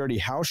Social Security.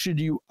 How should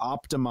you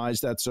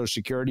optimize that Social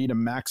Security to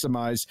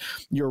maximize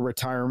your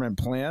retirement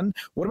plan?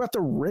 What about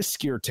the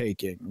risk you're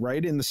taking,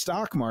 right? In the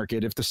stock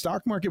market, if the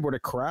stock market were to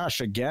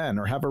crash again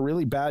or have a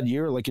really bad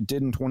year like it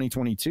did in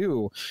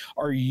 2022,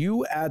 are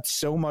you at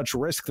so much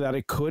risk that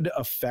it could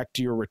affect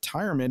your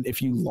retirement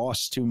if you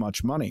lost too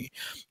much money?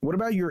 What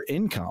about your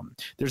income?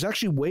 There's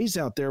actually ways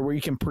out there where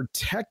you can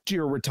protect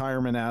your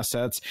retirement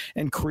assets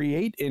and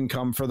create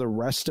income for the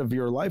rest of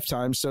your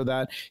lifetime so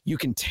that you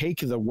can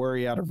take the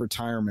worry out of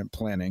retirement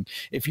planning.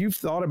 If you've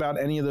thought about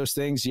any of those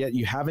things yet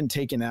you haven't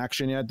taken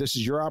action yet, this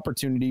is your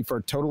opportunity for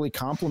a totally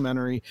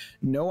complimentary,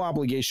 no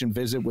obligation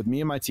visit with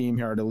me and my team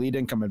here at Elite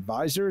Income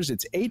Advisors.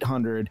 It's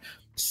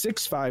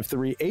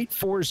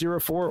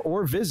 800-653-8404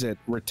 or visit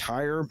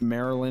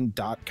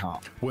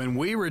retiremaryland.com. When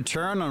we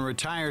return on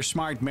Retire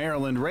Smart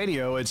Maryland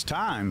Radio, it's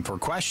time for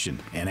Question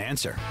and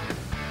Answer.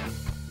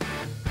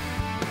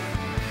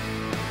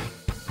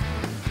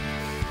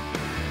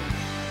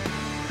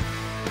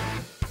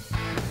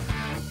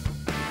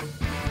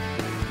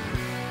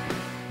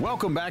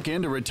 Welcome back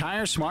into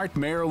Retire Smart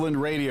Maryland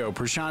Radio.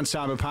 Prashant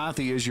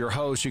Sabapathy is your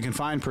host. You can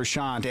find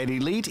Prashant at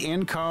Elite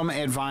Income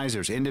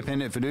Advisors,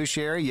 independent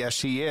fiduciary.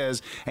 Yes, he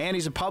is. And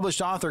he's a published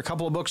author, a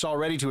couple of books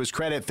already to his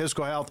credit,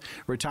 Fiscal Health,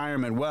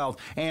 Retirement Wealth,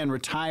 and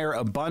Retire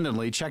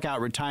Abundantly. Check out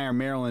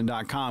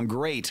retiremaryland.com.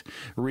 Great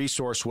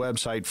resource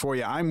website for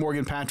you. I'm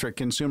Morgan Patrick,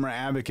 consumer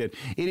advocate.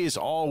 It is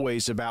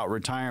always about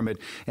retirement,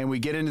 and we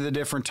get into the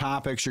different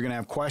topics. You're going to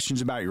have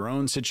questions about your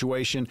own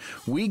situation.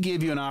 We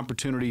give you an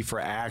opportunity for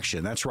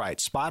action. That's right.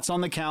 Spots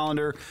on the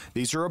calendar.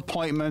 These are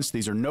appointments.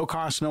 These are no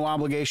cost, no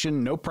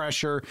obligation, no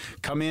pressure.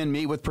 Come in,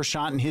 meet with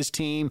Prashant and his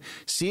team.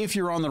 See if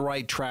you're on the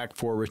right track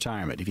for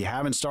retirement. If you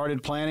haven't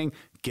started planning,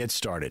 get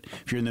started.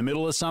 If you're in the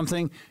middle of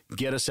something,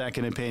 get a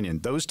second opinion.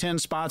 Those 10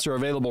 spots are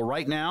available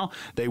right now.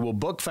 They will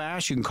book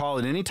fast. You can call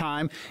at any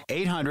time.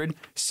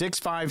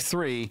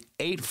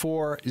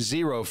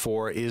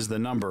 800-653-8404 is the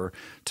number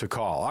to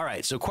call. All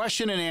right, so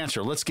question and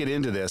answer. Let's get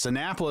into this.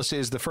 Annapolis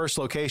is the first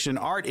location.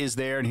 Art is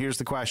there, and here's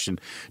the question.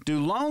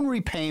 Do loan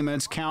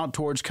repayments count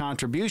towards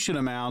contribution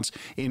amounts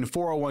in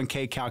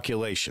 401k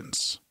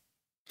calculations?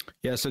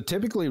 Yeah, so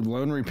typically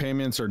loan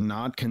repayments are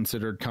not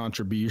considered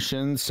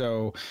contributions.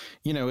 So,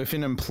 if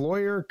an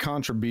employer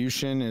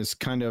contribution is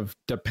kind of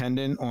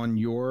dependent on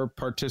your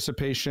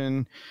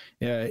participation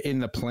in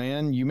the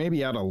plan, you may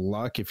be out of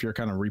luck if you're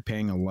kind of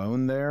repaying a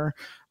loan there.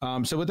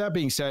 So with that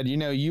being said,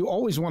 you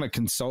always want to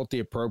consult the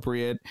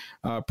appropriate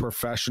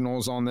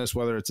professionals on this,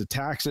 whether it's a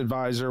tax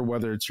advisor,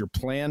 whether it's your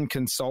plan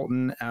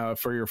consultant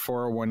for your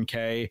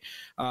 401k.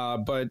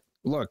 But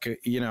look,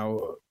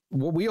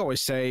 what we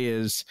always say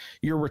is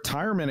your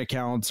retirement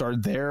accounts are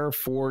there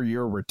for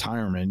your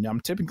retirement.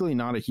 I'm typically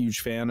not a huge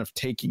fan of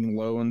taking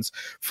loans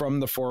from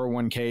the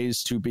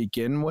 401ks to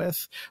begin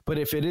with, but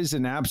if it is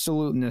an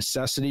absolute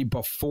necessity,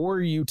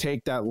 before you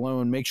take that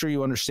loan, make sure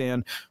you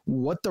understand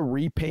what the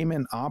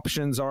repayment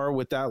options are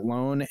with that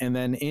loan. And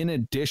then in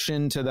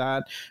addition to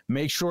that,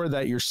 make sure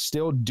that you're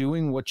still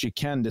doing what you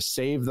can to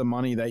save the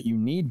money that you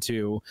need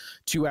to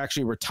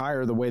actually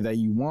retire the way that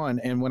you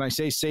want. And when I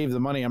say save the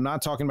money, I'm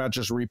not talking about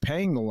just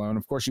repaying the loan.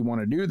 Of course, you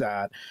want to do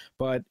that,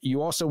 but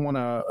you also want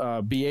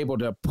to be able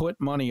to put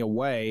money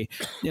away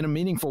in a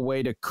meaningful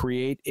way to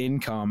create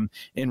income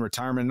in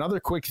retirement.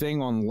 Another quick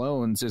thing on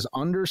loans is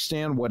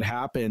understand what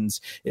happens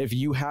if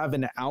you have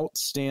an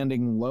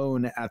outstanding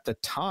loan at the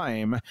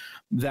time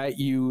that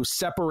you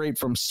separate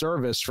from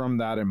service from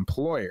that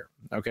employer.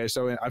 Okay,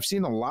 so I've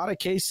seen a lot of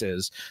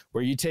cases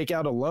where you take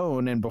out a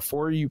loan and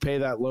before you pay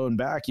that loan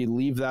back, you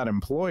leave that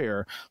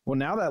employer. Well,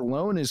 now that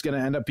loan is going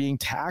to end up being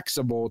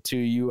taxable to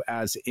you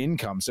as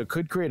income. So it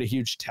could create a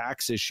huge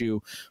tax issue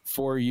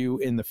for you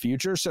in the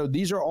future. So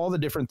these are all the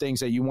different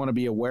things that you want to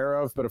be aware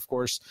of. But of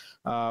course,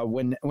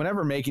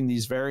 whenever making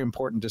these very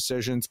important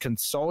decisions,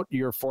 consult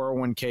your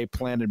 401k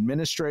plan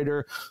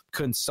administrator,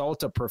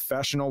 consult a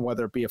professional,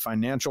 whether it be a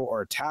financial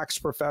or a tax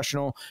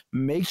professional.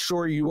 Make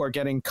sure you are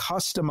getting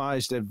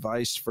customized advice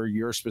for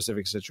your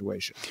specific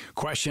situation.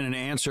 Question and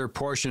answer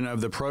portion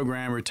of the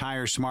program,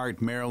 Retire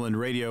Smart Maryland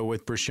Radio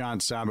with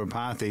Prashant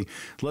Sabapathy.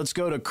 Let's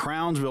go to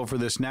Crownsville for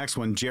this next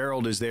one.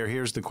 Gerald is there.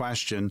 Here's the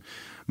question.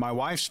 My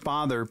wife's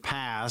father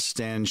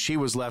passed, and she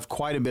was left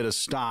quite a bit of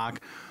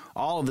stock.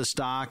 All of the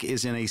stock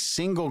is in a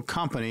single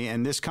company,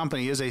 and this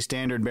company is a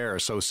standard bearer,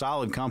 so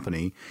solid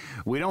company.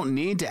 We don't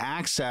need to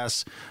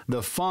access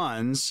the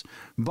funds,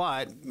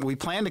 but we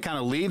plan to kind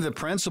of leave the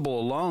principal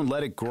alone,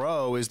 let it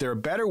grow. Is there a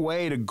better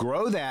way to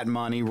grow that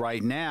money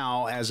right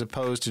now as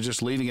opposed to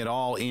just leaving it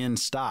all in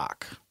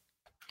stock?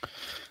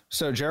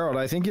 So, Gerald,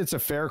 I think it's a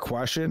fair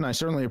question. I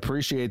certainly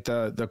appreciate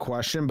the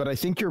question, but I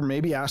think you're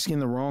maybe asking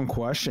the wrong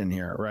question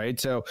here, right?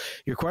 So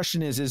your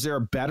question is there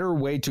a better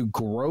way to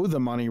grow the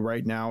money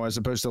right now as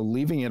opposed to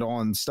leaving it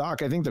all in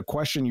stock? I think the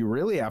question you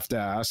really have to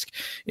ask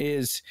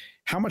is,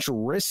 how much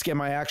risk am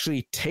I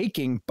actually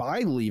taking by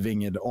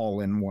leaving it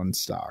all in one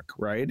stock,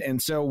 right? And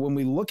so when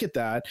we look at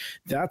that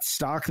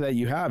stock that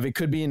you have, it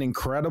could be an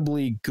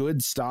incredibly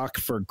good stock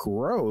for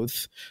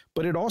growth,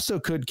 but it also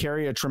could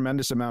carry a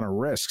tremendous amount of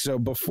risk. So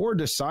before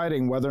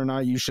deciding whether or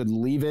not you should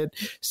leave it,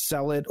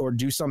 sell it, or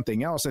do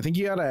something else, I think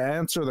you got to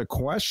answer the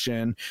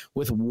question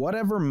with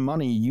whatever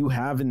money you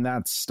have in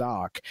that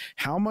stock,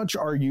 how much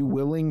are you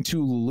willing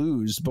to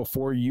lose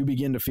before you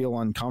begin to feel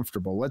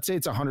uncomfortable? Let's say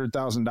it's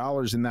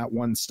 $100,000 in that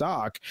one stock.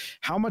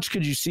 How much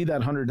could you see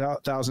that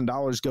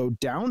 $100,000 go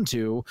down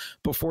to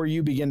before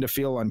you begin to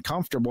feel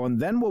uncomfortable? And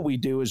then what we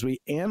do is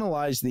we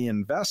analyze the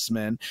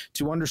investment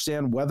to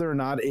understand whether or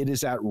not it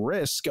is at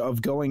risk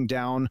of going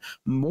down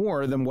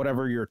more than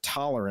whatever your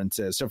tolerance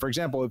is. So for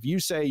example, if you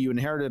say you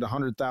inherited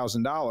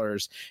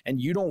 $100,000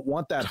 and you don't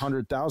want that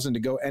 $100,000 to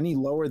go any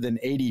lower than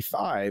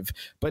 85,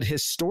 but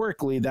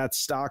historically that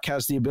stock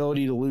has the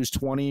ability to lose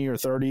 20 or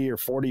 30 or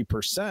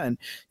 40%,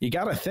 you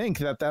got to think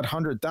that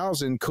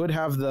 100,000 could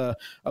have the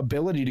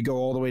ability to go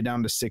all the way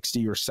down to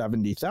 60 or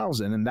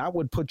 70,000. And that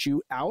would put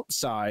you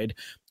outside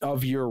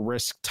of your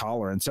risk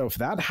tolerance. So if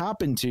that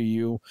happened to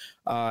you,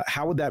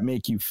 how would that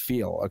make you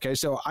feel? Okay,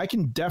 so I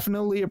can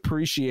definitely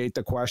appreciate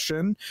the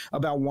question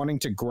about wanting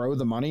to grow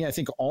the money. I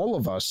think all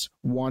of us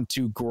want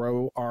to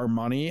grow our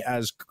money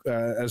as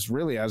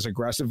really as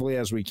aggressively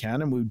as we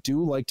can, and we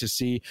do like to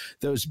see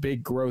those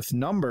big growth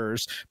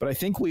numbers. But I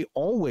think we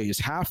always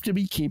have to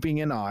be keeping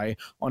an eye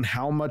on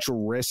how much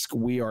risk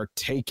we are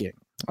taking.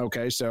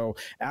 Okay, so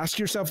ask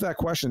yourself that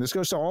question. This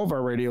goes to all of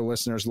our radio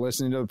listeners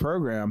listening to the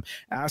program.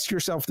 Ask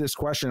yourself this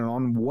question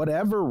on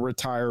whatever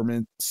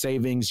retirement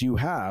savings you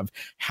have.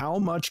 How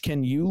much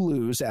can you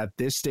lose at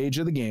this stage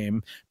of the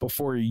game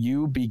before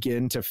you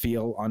begin to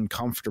feel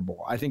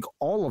uncomfortable? I think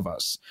all of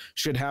us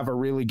should have a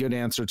really good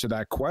answer to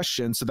that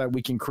question so that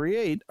we can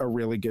create a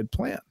really good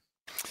plan.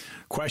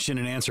 Question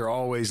and answer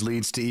always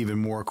leads to even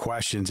more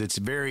questions. It's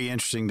very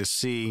interesting to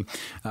see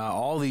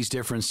all these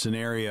different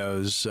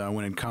scenarios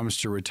when it comes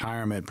to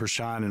retirement.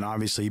 Prashant, and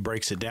obviously he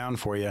breaks it down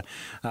for you.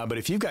 But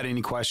if you've got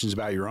any questions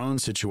about your own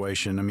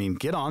situation, I mean,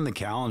 get on the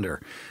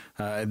calendar.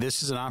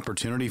 This is an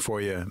opportunity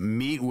for you.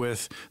 Meet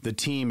with the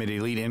team at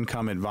Elite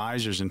Income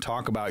Advisors and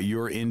talk about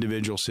your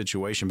individual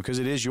situation because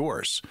it is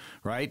yours,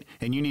 right?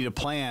 And you need a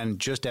plan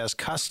just as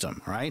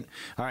custom, right?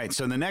 All right,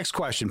 so the next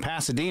question,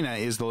 Pasadena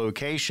is the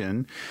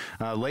location.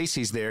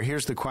 Lacey's there.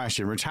 Here's the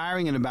question.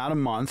 Retiring in about a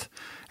month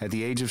at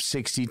the age of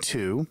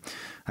 62.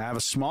 I have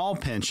a small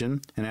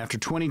pension, and after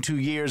 22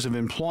 years of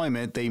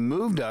employment, they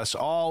moved us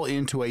all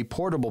into a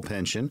portable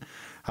pension.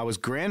 I was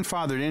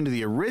grandfathered into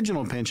the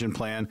original pension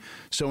plan,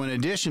 so in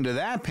addition to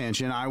that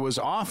pension, I was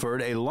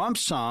offered a lump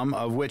sum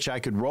of which I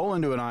could roll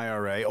into an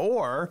IRA,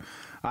 or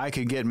I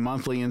could get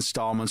monthly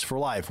installments for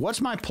life. What's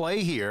my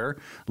play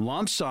here,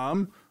 lump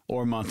sum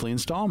or monthly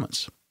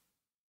installments?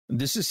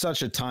 This is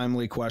such a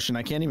timely question.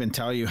 I can't even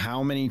tell you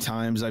how many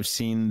times I've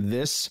seen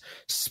this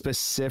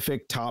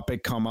specific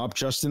topic come up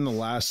just in the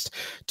last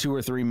 2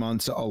 or 3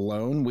 months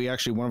alone. We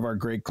actually, one of our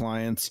great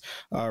clients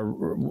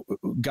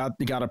got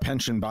a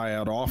pension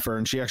buyout offer,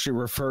 and she actually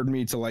referred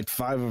me to like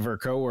 5 of her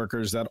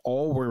coworkers that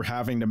all were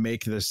having to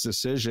make this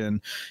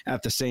decision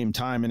at the same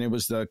time. And it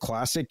was the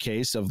classic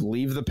case of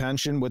leave the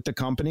pension with the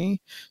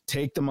company,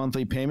 take the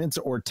monthly payments,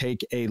 or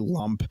take a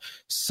lump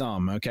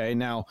sum. Okay.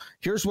 Now,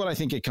 here's what I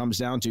think it comes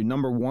down to.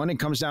 Number one, it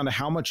comes down to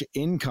how much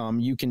income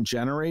you can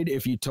generate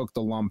if you took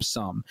the lump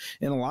sum.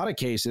 In a lot of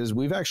cases,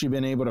 we've actually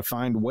been able to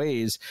find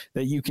ways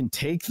that you can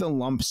take the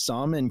lump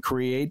sum and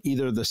create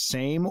either the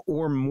same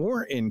or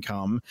more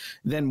income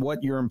than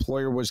what your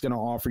employer was going to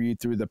offer you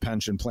through the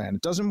pension plan.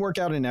 It doesn't work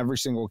out in every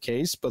single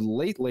case, but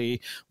lately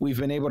we've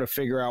been able to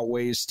figure out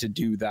ways to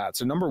do that.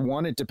 So number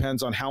one, it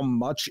depends on how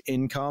much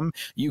income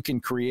you can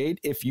create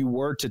if you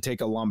were to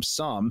take a lump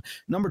sum.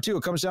 Number two,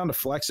 it comes down to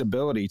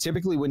flexibility.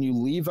 Typically, when you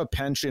leave a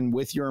pension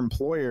with your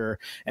employer,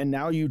 and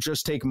now you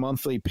just take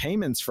monthly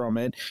payments from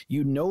it,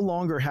 you no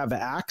longer have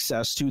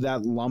access to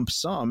that lump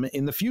sum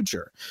in the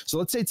future. So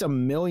let's say it's $1.5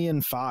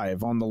 million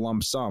on the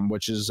lump sum,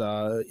 which is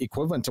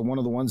equivalent to one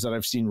of the ones that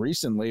I've seen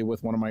recently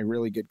with one of my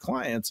really good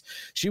clients.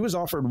 She was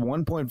offered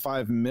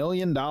 $1.5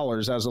 million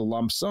as a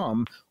lump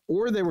sum,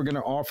 or they were going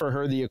to offer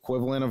her the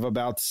equivalent of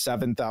about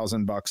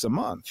 $7,000 a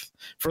month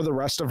for the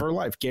rest of her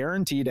life,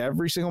 guaranteed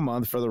every single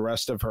month for the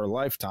rest of her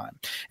lifetime.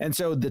 And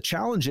so the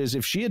challenge is,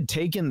 if she had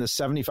taken the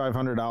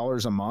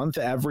 $7,500 a month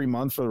every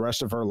month for the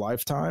rest of her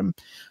lifetime,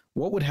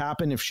 what would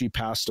happen if she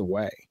passed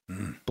away?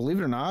 Believe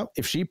it or not,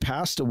 if she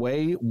passed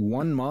away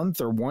 1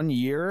 month or 1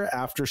 year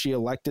after she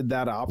elected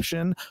that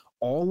option,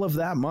 all of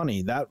that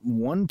money, that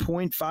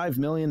 $1.5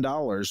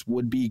 million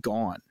would be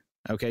gone.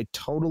 Okay,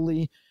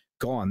 totally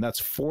gone. That's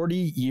 40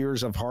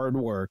 years of hard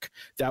work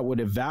that would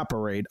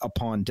evaporate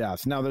upon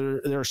death. Now,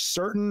 there are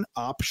certain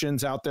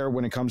options out there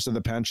when it comes to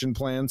the pension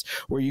plans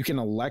where you can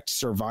elect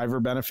survivor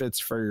benefits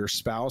for your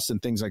spouse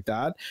and things like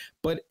that.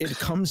 But it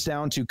comes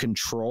down to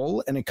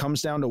control, and it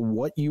comes down to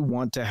what you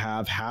want to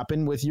have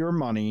happen with your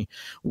money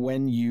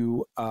when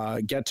you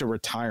get to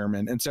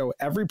retirement. And so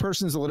every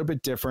person is a little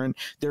bit different.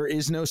 There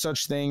is no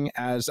such thing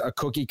as a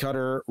cookie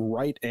cutter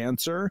right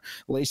answer.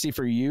 Lacey,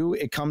 for you,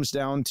 it comes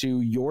down to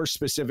your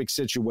specific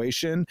situation.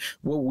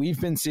 What we've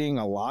been seeing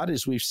a lot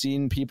is we've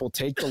seen people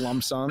take the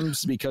lump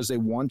sums because they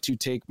want to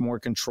take more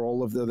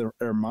control of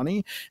their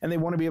money, and they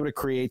want to be able to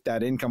create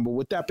that income. But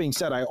with that being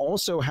said, I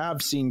also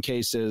have seen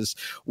cases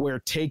where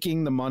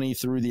taking the money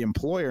through the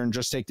employer and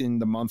just taking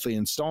the monthly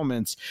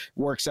installments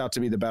works out to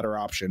be the better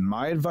option.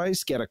 My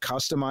advice, get a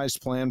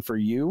customized plan for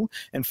you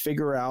and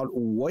figure out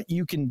what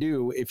you can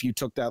do if you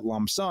took that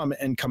lump sum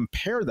and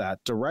compare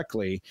that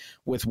directly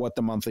with what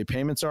the monthly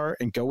payments are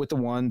and go with the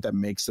one that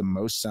makes the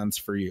most sense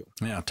for you.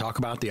 Yeah, talk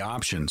about the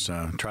options.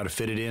 Try to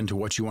fit it into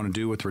what you want to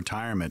do with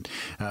retirement.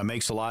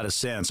 Makes a lot of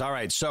sense. All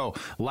right, so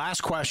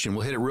last question.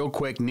 We'll hit it real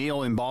quick.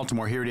 Neil in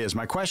Baltimore, here it is.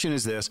 My question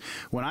is this.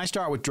 When I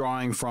start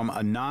withdrawing from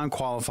a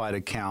non-qualified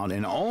account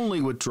and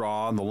only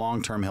withdraw the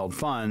long-term held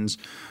funds,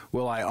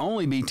 will I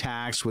only be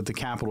taxed with the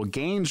capital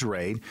gains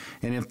rate?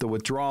 And if the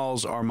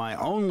withdrawals are my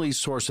only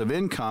source of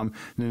income,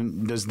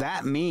 then does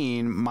that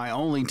mean my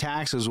only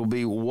taxes will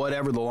be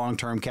whatever the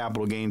long-term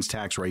capital gains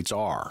tax rates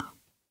are?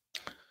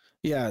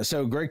 Yeah,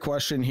 so great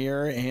question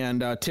here.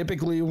 And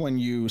typically when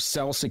you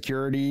sell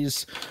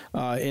securities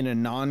in a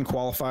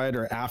non-qualified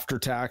or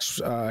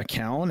after-tax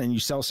account, and you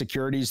sell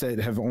securities that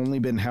have only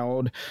been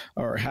held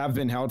or have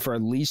been held for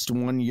at least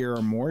 1 year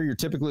or more, you're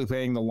typically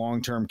paying the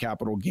long-term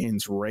capital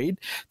gains rate.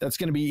 That's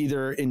going to be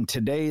either in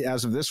today,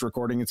 as of this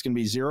recording, it's going to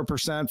be 0%,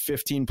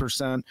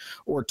 15%,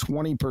 or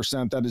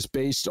 20%. That is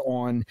based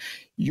on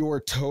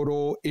your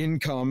total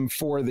income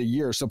for the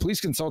year. So please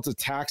consult a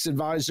tax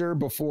advisor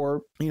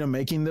before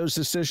making those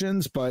decisions.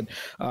 But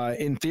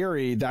in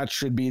theory, that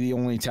should be the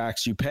only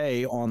tax you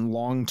pay on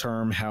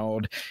long-term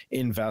held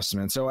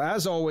investments. So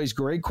as always,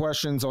 great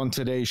questions on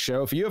today's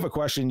show. If you have a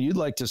question you'd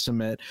like to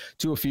submit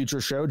to a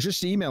future show,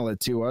 just email it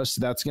to us.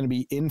 That's going to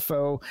be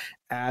info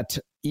at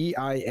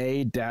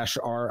EIA-RIA.com.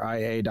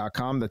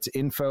 That's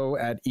info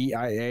at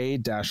EIA-RIA.com.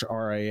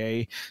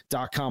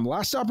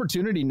 Last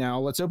opportunity now.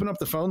 Let's open up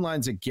the phone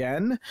lines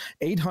again.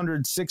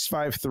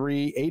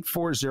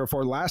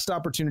 800-653-8404. Last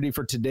opportunity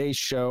for today's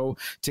show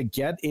to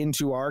get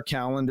into our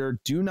calendar.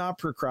 Do not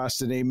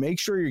procrastinate. Make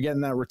sure you're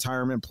getting that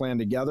retirement plan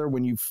together.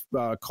 When you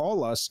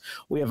call us,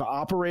 we have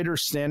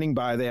operators standing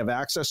by. They have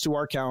access to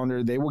our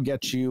calendar. They will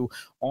get you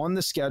on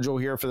the schedule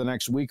here for the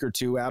next week or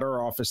two at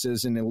our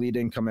offices in Elite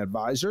Income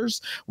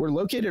Advisors. We're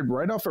located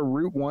right off of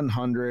Route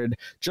 100,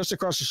 just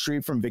across the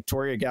street from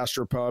Victoria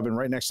Gastropub and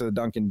right next to the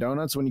Dunkin'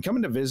 Donuts. When you come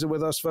in to visit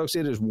with us, folks,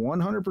 it is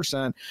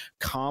 100%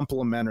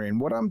 complimentary. And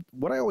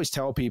what I always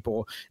tell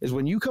people is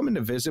when you come in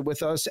to visit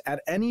with us,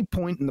 at any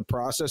point in the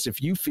process,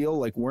 if you feel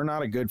like we're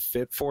not a good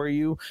fit for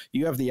you,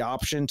 you have the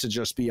option to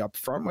just be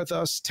upfront with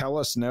us, tell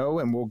us no,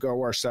 and we'll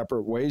go our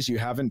separate ways. You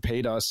haven't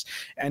paid us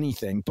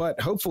anything.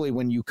 But hopefully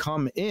when you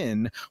come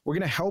in, we're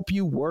going to help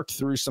you work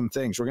through some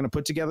things. We're going to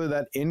put together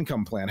that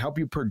income plan, help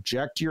you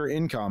project your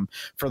income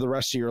for the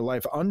rest of your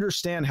life,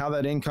 understand how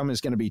that income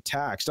is going to be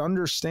taxed,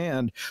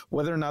 understand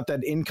whether or not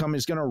that income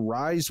is going to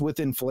rise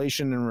with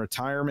inflation and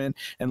retirement.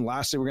 And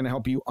lastly, we're going to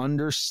help you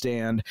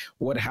understand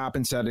what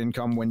happens to that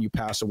income when you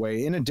pass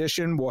away. In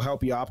addition, we'll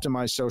help you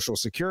optimize Social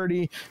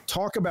Security,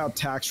 talk about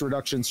tax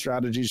reduction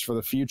strategies for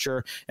the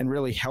future, and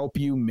really help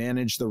you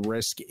manage the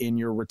risk in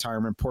your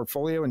retirement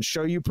portfolio and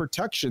show you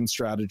protection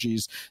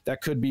strategies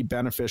that could be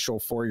beneficial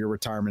for your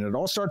retirement. It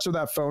all starts with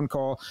that phone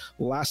call.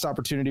 Last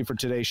opportunity for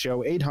today's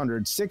show,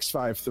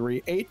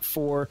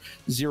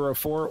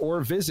 800-653-8404,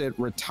 or visit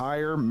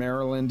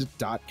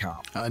retiremaryland.com.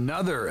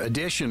 Another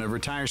edition of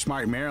Retire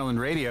Smart Maryland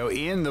Radio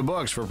in the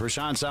books for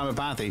Prashant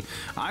Sabapathy.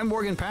 I'm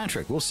Morgan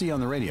Patrick. We'll see you on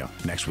the radio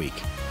next week.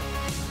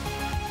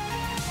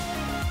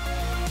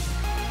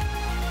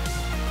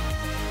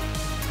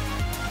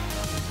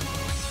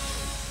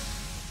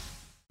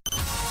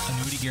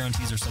 Annuity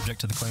guarantees are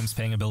subject to the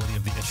claims-paying ability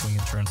of the issuing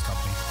insurance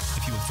company.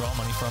 If you withdraw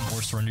money from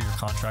or surrender your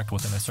contract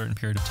within a certain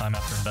period of time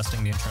after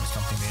investing, the insurance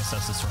company may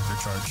assess a surrender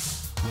charge.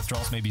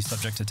 Withdrawals may be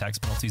subject to tax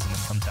penalties and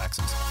income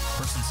taxes.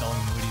 Persons selling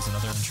annuities and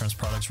other insurance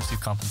products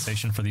receive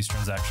compensation for these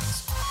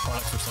transactions.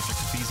 Products are subject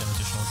to fees and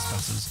additional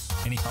expenses.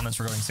 Any comments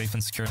regarding safe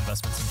and secure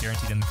investments and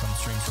guaranteed income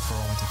streams refer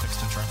only to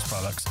fixed insurance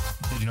products.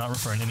 They do not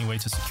refer in any way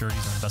to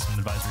securities or investment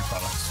advisory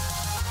products.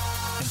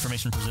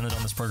 Information presented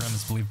on this program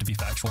is believed to be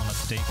factual and up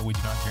to date, but we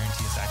do not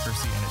guarantee its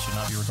accuracy, and it should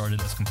not be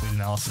regarded as complete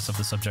analysis of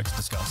the subjects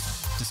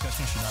discussed.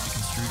 Discussion should not be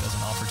construed as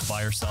an offer to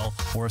buy or sell,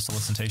 or a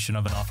solicitation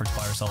of an offer to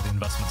buy or sell the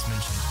investments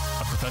mentioned.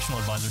 A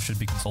professional advisor should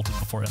be consulted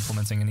before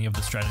implementing any of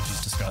the strategies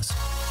discussed.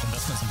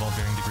 Investments involve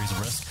varying degrees of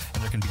risk,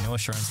 and there can be no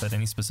assurance that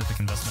any specific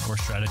investment or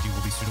strategy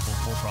will be suitable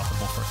or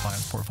profitable for a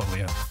client's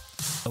portfolio.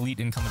 Elite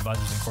Income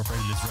Advisors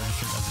Incorporated is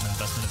registered as an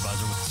investment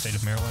advisor with the state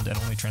of Maryland and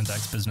only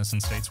transacts business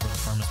in states where the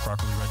firm is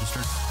properly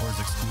registered or is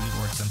excluded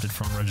or exempted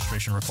from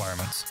registration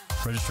requirements.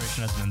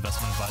 Registration as an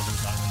investment advisor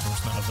is not an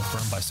endorsement of the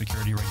firm by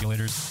security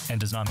regulators and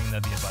does not mean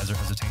that the advisor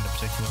has attained a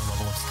particular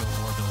level of skill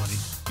or ability.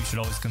 You should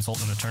always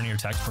consult an attorney or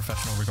tax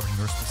professional regarding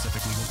your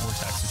specific legal or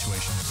tax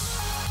situation.